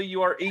 Jacob. Hopefully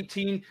you are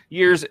 18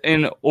 years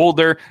and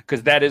older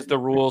because that is the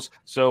rules.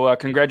 So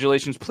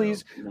congratulations.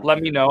 Please let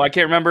me know. I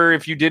can't remember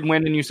if you did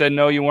win and you said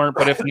no, you weren't.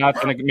 But if not,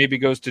 then it maybe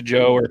goes to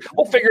Joe or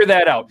we'll figure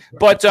that out.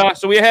 But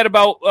so we had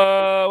about,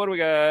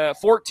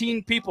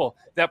 14 people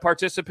that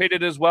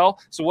participated as well.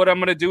 So what I'm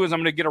going to do is I'm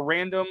going to get a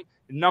random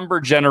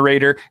number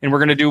generator and we're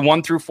going to do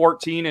 1 through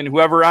 14. And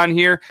whoever on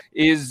here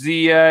is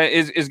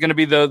is going to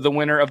be the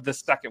winner of the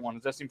second one.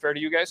 Does that seem fair to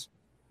you guys?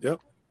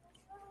 Yep.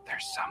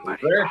 There's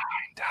somebody behind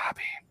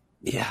Dobby.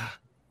 Yeah.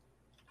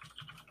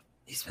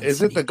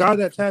 Is it the guy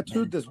that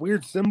tattooed this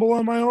weird symbol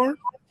on my arm?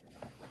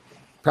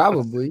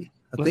 Probably.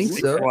 I think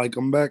so. Like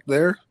I'm back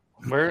there.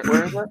 Where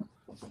is that?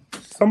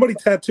 Somebody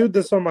tattooed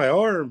this on my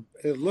arm.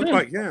 It looked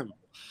like him.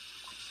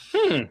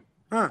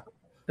 Huh.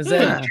 Is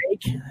that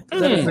Jake?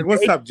 Like,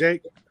 what's up,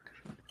 Jake?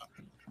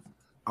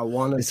 I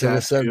want to say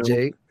what's up,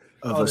 Jake.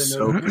 Of Oh,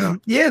 Ahsoka.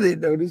 Yeah, they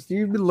noticed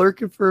you've been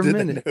lurking for a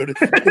minute.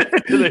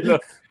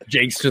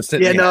 Jake's just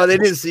sitting. Yeah, no, they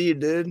didn't see you,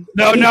 dude.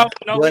 No.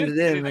 Blended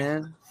in,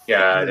 man.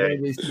 Yeah,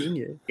 Nobody's seen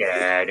you.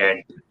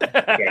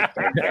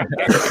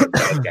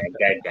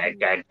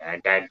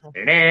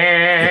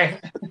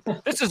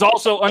 This is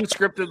also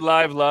unscripted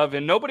live love,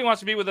 and nobody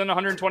wants to be within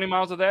 120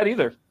 miles of that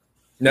either.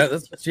 No,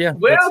 that's yeah.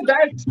 Well,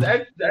 that's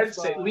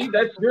Lee.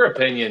 That's your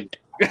opinion.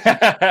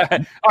 All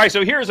right,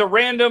 so here's a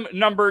random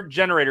number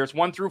generator. It's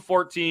 1 through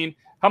 14.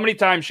 How many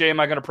times, Shay, am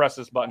I going to press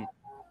this button?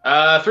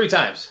 3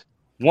 times.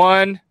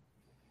 1,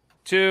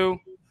 2,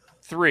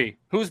 3.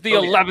 Who's the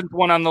 11th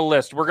one on the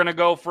list? We're going to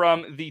go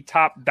from the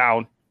top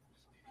down.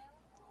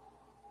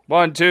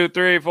 1, 2,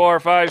 3, 4,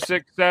 5,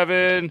 6,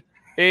 7,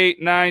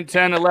 8, 9,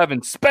 10,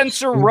 11.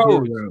 Spencer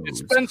Rhodes. It's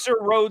Spencer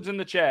Rhodes in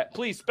the chat.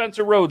 Please,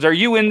 Spencer Rhodes, are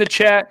you in the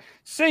chat?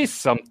 Say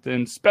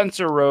something.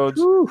 Spencer Rhodes.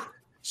 Whew.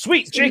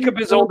 Sweet.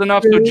 Jacob is old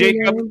enough. So,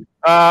 Jacob,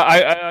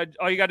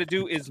 all you got to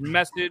do is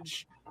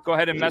message. Go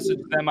ahead and message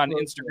them on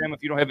Instagram.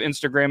 If you don't have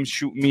Instagram,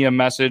 shoot me a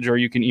message, or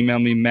you can email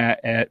me,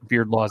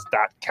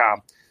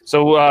 matt@beardlaws.com.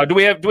 So do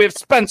we have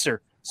Spencer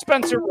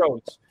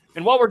Rhodes?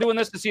 And while we're doing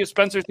this to see if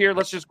Spencer's here,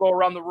 let's just go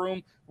around the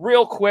room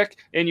real quick,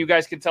 and you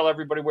guys can tell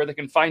everybody where they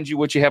can find you,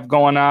 what you have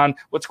going on,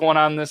 what's going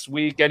on this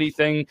week,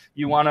 anything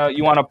you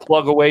wanna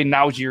plug away.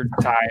 Now's your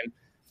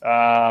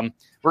time.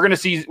 We're gonna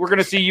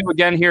see you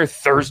again here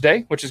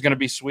Thursday, which is gonna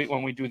be sweet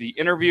when we do the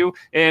interview,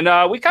 and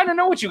we kind of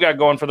know what you got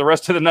going for the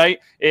rest of the night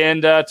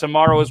and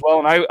tomorrow as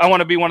well. And I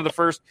want to be one of the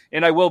first,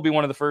 and I will be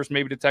one of the first,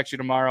 maybe to text you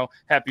tomorrow.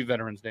 Happy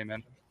Veterans Day,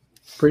 man.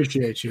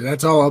 Appreciate you.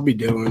 That's all I'll be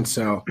doing.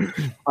 So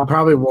I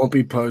probably won't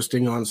be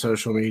posting on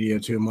social media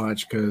too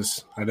much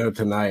because I know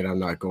tonight I'm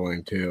not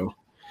going to.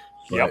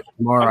 But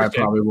tomorrow I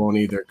probably won't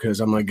either because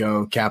I'm gonna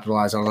go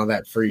capitalize on all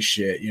that free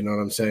shit. You know what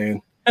I'm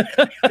saying?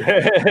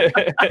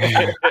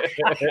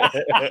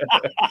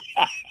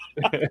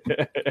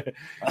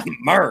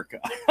 America.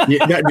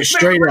 Yeah,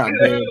 straight up,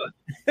 man.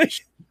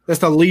 That's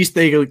the least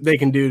they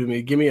can do to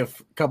me. Give me a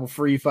couple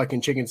free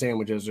fucking chicken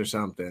sandwiches or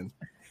something.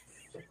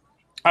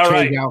 All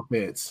Change right.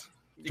 outfits.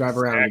 Drive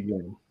around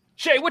again.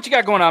 Shay, what you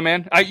got going on,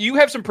 man? You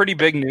have some pretty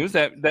big news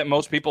that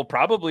most people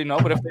probably know,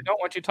 but if they don't,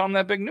 why don't you tell them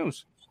that big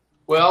news?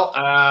 Well,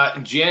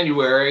 in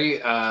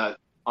January,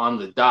 on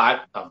the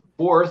dot of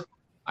 4th,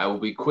 I will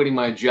be quitting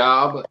my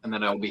job, and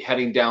then I will be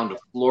heading down to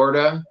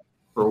Florida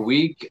for a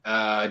week.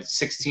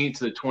 16th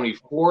to the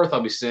 24th,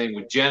 I'll be staying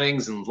with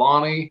Jennings and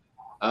Lonnie.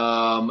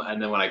 And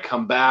then when I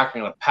come back,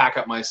 I'm going to pack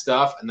up my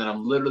stuff, and then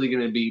I'm literally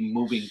going to be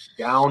moving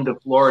down to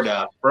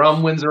Florida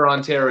from Windsor,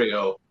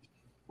 Ontario,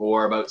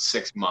 for about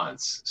 6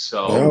 months.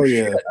 So,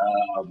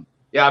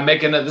 yeah, I'm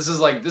making that. This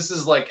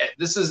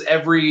is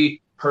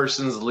every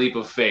person's leap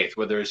of faith,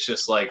 whether it's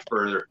just like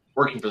for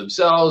working for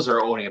themselves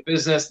or owning a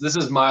business. This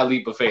is my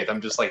leap of faith. I'm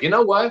just like, you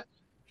know what?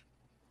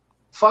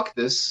 Fuck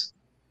this.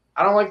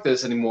 I don't like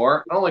this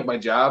anymore. I don't like my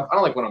job. I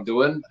don't like what I'm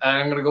doing. And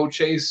I'm going to go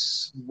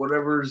chase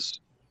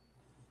whatever's,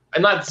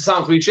 and not to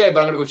sound cliche,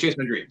 but I'm going to go chase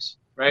my dreams.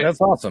 Right? That's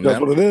awesome, man.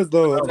 That's what it is,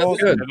 though. That's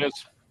awesome. Good. It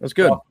is. That's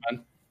good.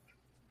 Man.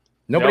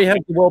 Nobody has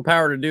the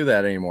willpower to do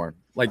that anymore,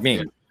 like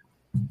me.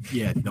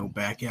 Yeah, don't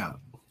back out.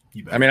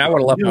 I mean, I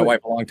would have left my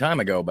wife a long time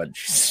ago, but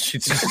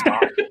she's just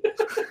stopped.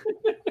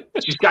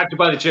 She's got to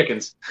buy the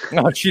chickens.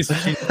 No, she's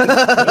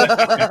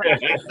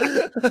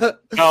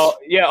No,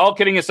 yeah, all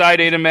kidding aside,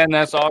 Aiden, man,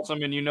 that's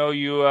awesome. And you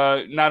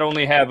not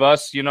only have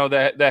us,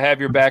 that have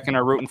your back and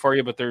are rooting for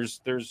you, but there's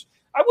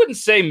I wouldn't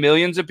say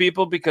millions of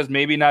people because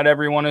maybe not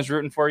everyone is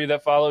rooting for you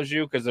that follows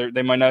you because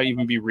they might not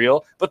even be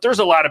real. But there's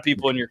a lot of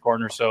people in your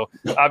corner. So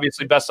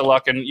obviously, best of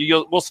luck. And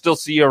we'll still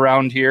see you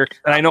around here.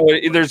 And I know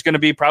there's going to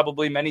be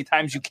probably many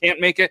times you can't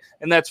make it,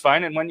 and that's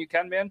fine. And when you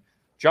can, man,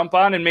 jump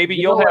on. And maybe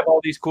you'll have all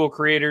these cool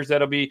creators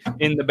that'll be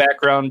in the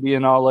background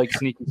being all like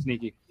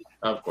sneaky.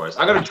 Of course.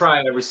 I'm going to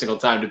try every single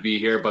time to be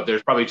here, but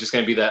there's probably just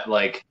going to be that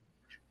like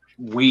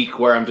week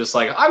where I'm just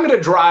like, I'm going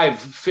to drive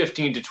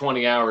 15 to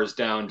 20 hours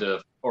down to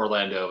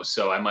Orlando,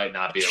 so I might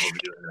not be able to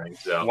do anything.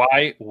 So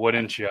why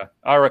wouldn't you?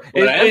 All right,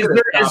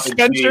 is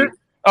Spencer?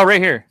 Oh,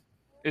 right here.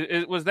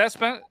 Was that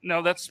Spencer?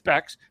 No, that's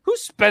Specs. Who's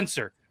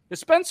Spencer?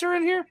 Is Spencer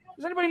in here?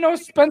 Does anybody know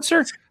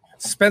Spencer?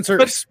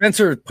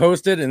 Spencer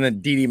posted, and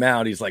then Dee him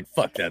out. He's like,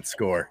 "Fuck that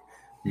score."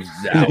 He's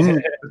out.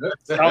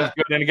 Sounds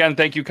good. And again,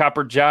 thank you,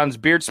 Copper John's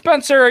Beard.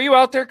 Spencer, are you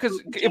out there?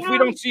 Because if we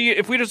don't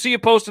see you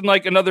post in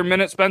like another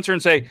minute, Spencer, and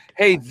say,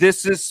 "Hey,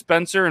 this is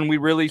Spencer," and we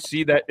really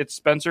see that it's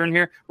Spencer in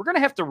here, we're gonna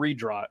have to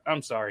redraw it.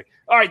 I'm sorry.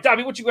 All right,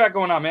 Dobby, what you got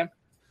going on, man?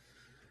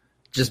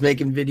 Just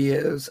making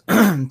videos,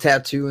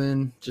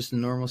 tattooing, just the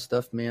normal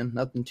stuff, man.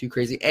 Nothing too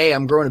crazy. Hey,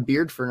 I'm growing a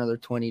beard for another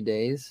 20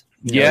 days.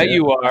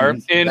 You are.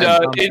 And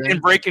in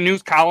breaking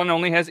news, Colin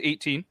only has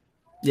 18.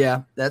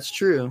 Yeah, that's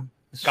true.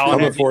 Colin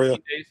has 18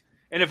 days.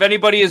 And if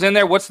anybody is in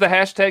there, what's the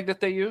hashtag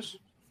that they use?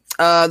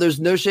 There's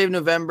No Shave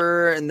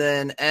November, and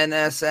then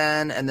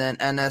NSN, and then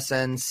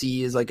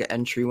NSNC is like an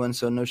entry one.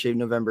 So No Shave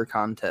November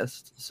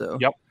contest. So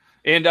yep.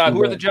 And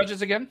who are the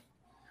judges again?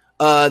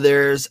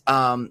 There's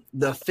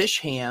the fish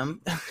ham,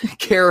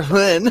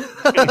 Carolyn. You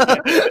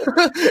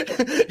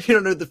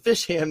don't know what the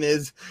fish ham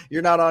is.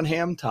 You're not on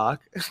Ham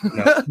Talk.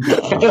 No.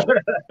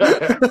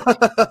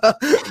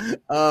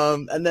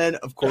 And then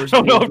of course,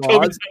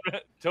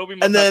 Toby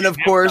and then of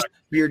course,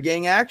 Beard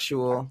Gang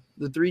Actual,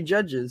 the 3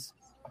 judges.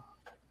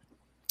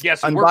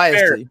 Yes, we're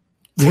fair. Unbiasedly.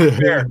 We're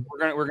fair.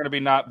 We're gonna be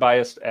not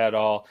biased at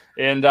all.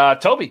 And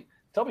Toby,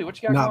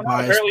 what you got going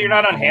on? Apparently, you're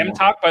not on Ham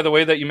Talk. By the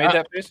way, that you made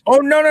that face. Oh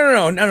no!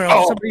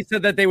 Oh. Somebody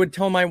said that they would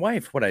tell my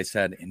wife what I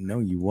said, and no,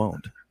 you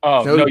won't.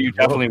 Oh no, you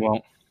definitely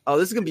won't. Oh,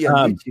 this is gonna be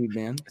on YouTube,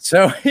 man.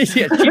 So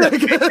yeah,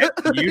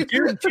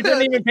 YouTube. She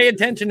doesn't even pay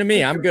attention to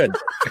me. I'm good.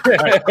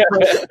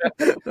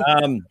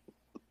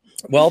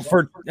 Well,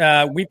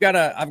 I've got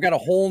a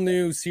whole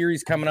new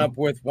series coming up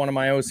with one of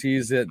my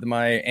OCs,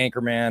 my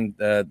anchorman,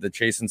 the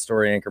Chase and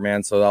Story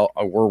anchorman. So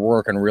we're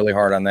working really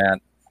hard on that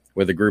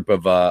with a group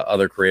of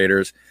other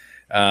creators.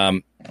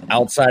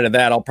 Outside of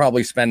that, I'll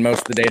probably spend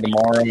most of the day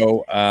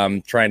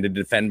tomorrow trying to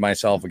defend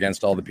myself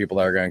against all the people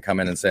that are going to come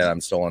in and say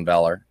I'm stolen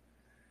valor.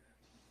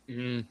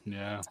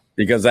 Yeah,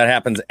 because that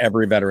happens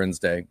every Veterans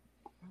Day.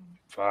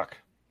 Fuck.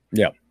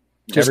 Yeah,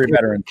 Just every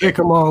veteran. Kick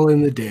them all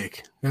in the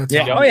dick. That's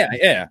Yeah. all. Oh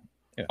yeah.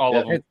 All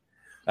of them.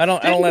 I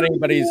don't let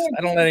anybody's.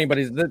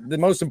 The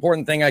most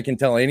important thing I can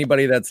tell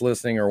anybody that's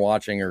listening or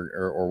watching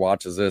or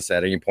watches this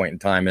at any point in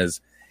time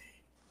is,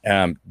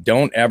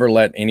 don't ever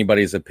let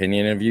anybody's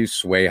opinion of you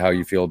sway how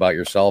you feel about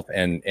yourself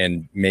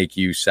and make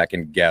you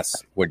second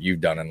guess what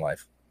you've done in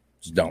life.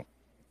 Just don't.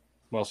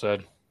 Well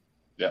said.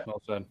 Yeah.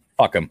 Well said.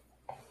 Fuck them.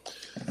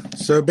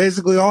 So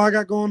basically, all I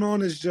got going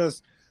on is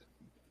just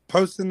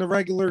posting the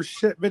regular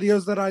shit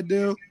videos that I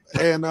do,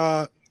 and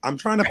I'm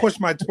trying to push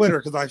my Twitter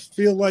because I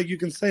feel like you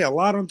can say a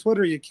lot on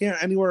Twitter you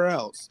can't anywhere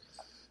else.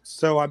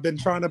 So I've been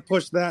trying to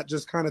push that,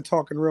 just kind of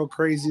talking real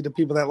crazy to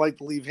people that like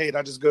to leave hate.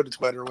 I just go to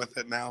Twitter with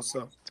it now,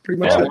 so it's pretty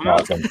much it.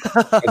 Awesome.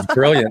 That's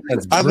brilliant.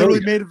 I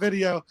literally made a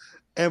video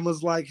and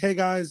was like, "Hey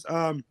guys,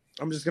 I'm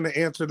just gonna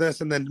answer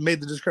this," and then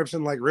made the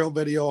description like real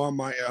video on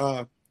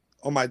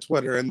my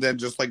Twitter, and then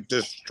just like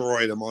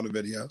destroyed them on a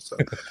video. So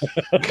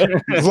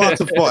it was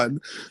lots of fun.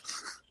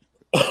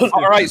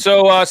 All right,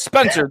 so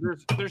Spencer,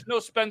 there's no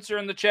Spencer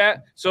in the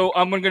chat, so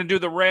I'm going to do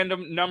the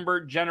random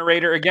number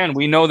generator again.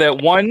 We know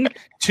that 1,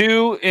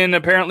 2, and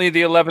apparently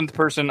the 11th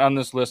person on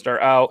this list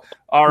are out.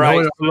 All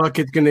right, Look,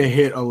 it's going to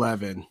hit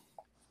 11.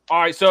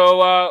 All right,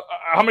 so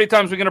how many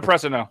times are we going to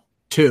press it now?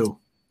 2.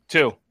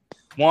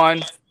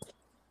 1,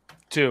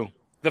 2.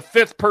 The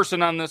 5th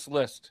person on this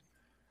list,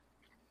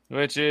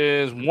 which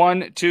is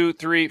 1, 2,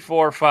 3,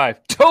 4,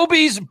 5.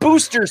 Toby's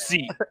booster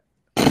seat.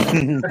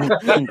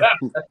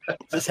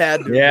 Just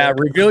had to. Yeah,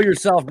 reveal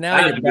yourself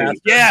now, you bastard.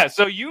 Yeah,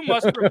 so you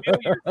must reveal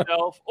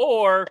yourself,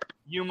 or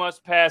you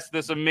must pass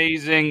this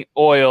amazing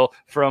oil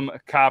from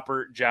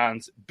Copper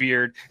John's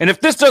beard. And if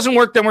this doesn't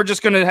work, then we're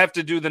just going to have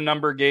to do the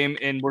number game,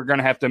 and we're going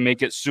to have to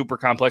make it super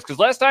complex. Because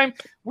last time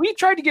we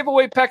tried to give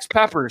away Pex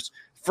Peppers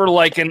for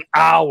like an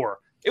hour.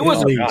 It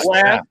was a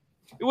blast.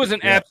 It was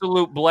an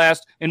absolute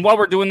blast. And while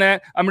we're doing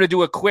that, I'm going to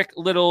do a quick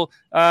little,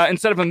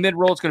 instead of a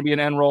mid-roll, it's going to be an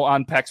end roll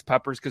on Pex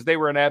Peppers because they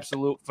were an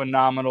absolute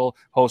phenomenal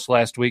host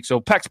last week. So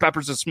Pex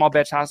Peppers is a small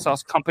batch hot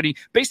sauce company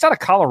based out of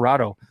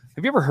Colorado.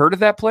 Have you ever heard of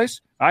that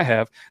place? I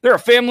have. They're a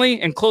family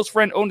and close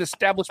friend-owned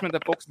establishment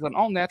that focuses on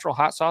all natural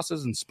hot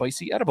sauces and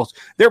spicy edibles.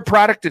 Their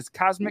product is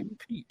Cosmic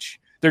Peach.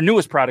 Their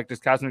newest product is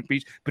Cosmic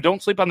Peach, but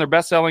don't sleep on their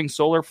best-selling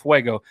Solar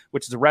Fuego,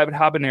 which is a rabbit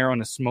habanero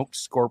and a smoked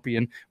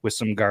scorpion with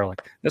some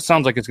garlic. That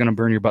sounds like it's going to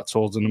burn your butt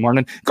soles in the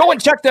morning. Go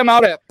and check them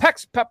out at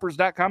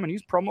PexPeppers.com and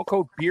use promo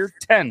code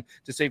BEER10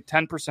 to save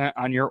 10%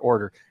 on your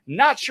order.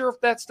 Not sure if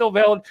that's still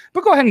valid,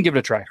 but go ahead and give it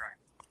a try.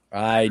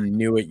 I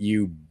knew it,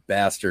 you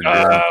bastard.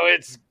 Oh,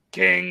 it's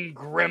King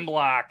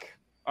Grimlock.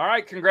 All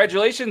right,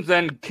 congratulations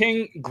then,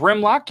 King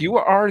Grimlock. You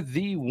are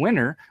the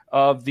winner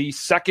of the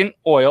second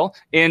oil.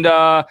 And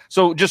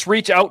so just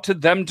reach out to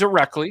them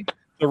directly.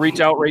 So reach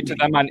out right to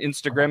them on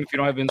Instagram. If you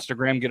don't have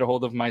Instagram, get a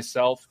hold of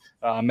myself,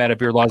 Matt at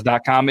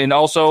beerlaws.com. And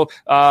also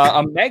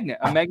a magnet.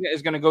 A magnet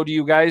is going to go to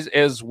you guys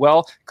as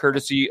well,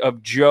 courtesy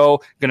of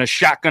Joe. Going to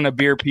shotgun a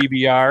beer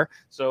PBR.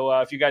 So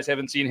if you guys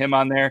haven't seen him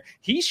on there,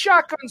 he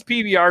shotguns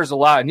PBRs a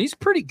lot, and he's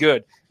pretty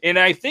good. And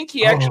I think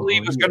he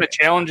actually was going to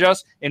challenge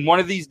us. In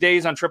one of these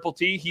days on Triple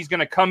T, he's going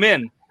to come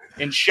in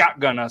and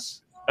shotgun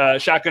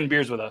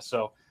beers with us.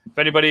 So if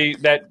anybody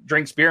that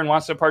drinks beer and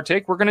wants to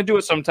partake, we're going to do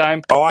it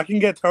sometime. Oh, I can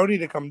get Tony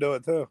to come do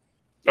it too.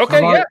 Okay,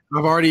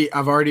 I've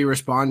already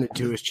responded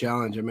to his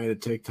challenge. I made a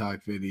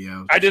TikTok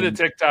video. I did a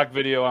TikTok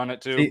video on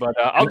it too, but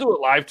I'll do it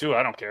live too.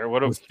 I don't care.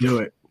 Let's do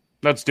it.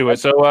 Let's do it.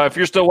 So if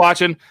you're still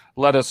watching,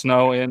 let us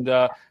know. And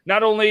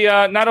not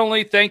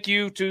only thank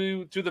you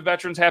to the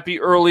veterans, happy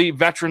early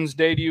Veterans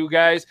Day to you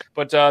guys,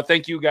 but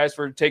thank you guys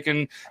for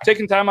taking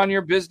time on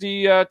your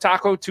busy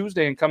Taco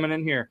Tuesday and coming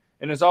in here.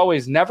 And as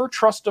always, never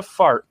trust a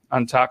fart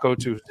on Taco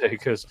Tuesday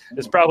because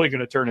it's probably going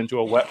to turn into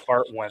a wet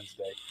fart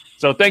Wednesday.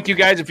 So thank you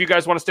guys. If you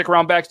guys want to stick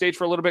around backstage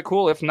for a little bit,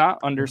 cool. If not,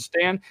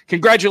 understand.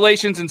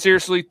 Congratulations and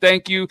seriously,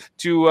 thank you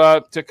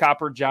to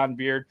Copper John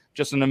Beard.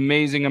 Just an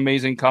amazing,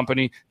 amazing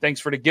company.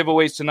 Thanks for the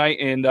giveaways tonight,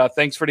 and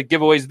thanks for the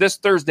giveaways this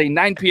Thursday,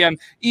 9 p.m.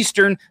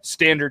 Eastern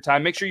Standard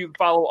Time. Make sure you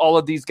follow all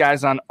of these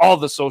guys on all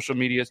the social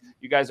medias.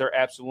 You guys are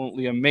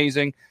absolutely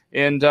amazing.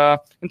 And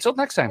until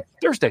next time,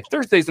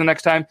 Thursday's the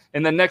next time.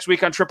 And then next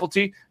week on Triple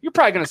T, you're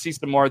probably going to see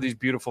some more of these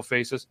beautiful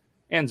faces.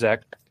 And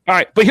Zach. All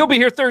right, but he'll be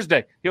here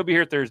Thursday.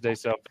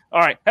 So,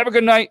 all right, have a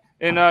good night,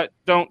 and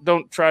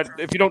don't try.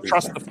 If you don't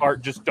trust the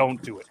fart, just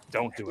don't do it.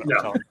 Don't do it.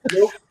 No.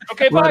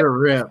 Okay, bye. Let her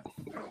rip.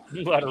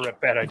 Let her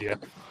rip. Bad idea.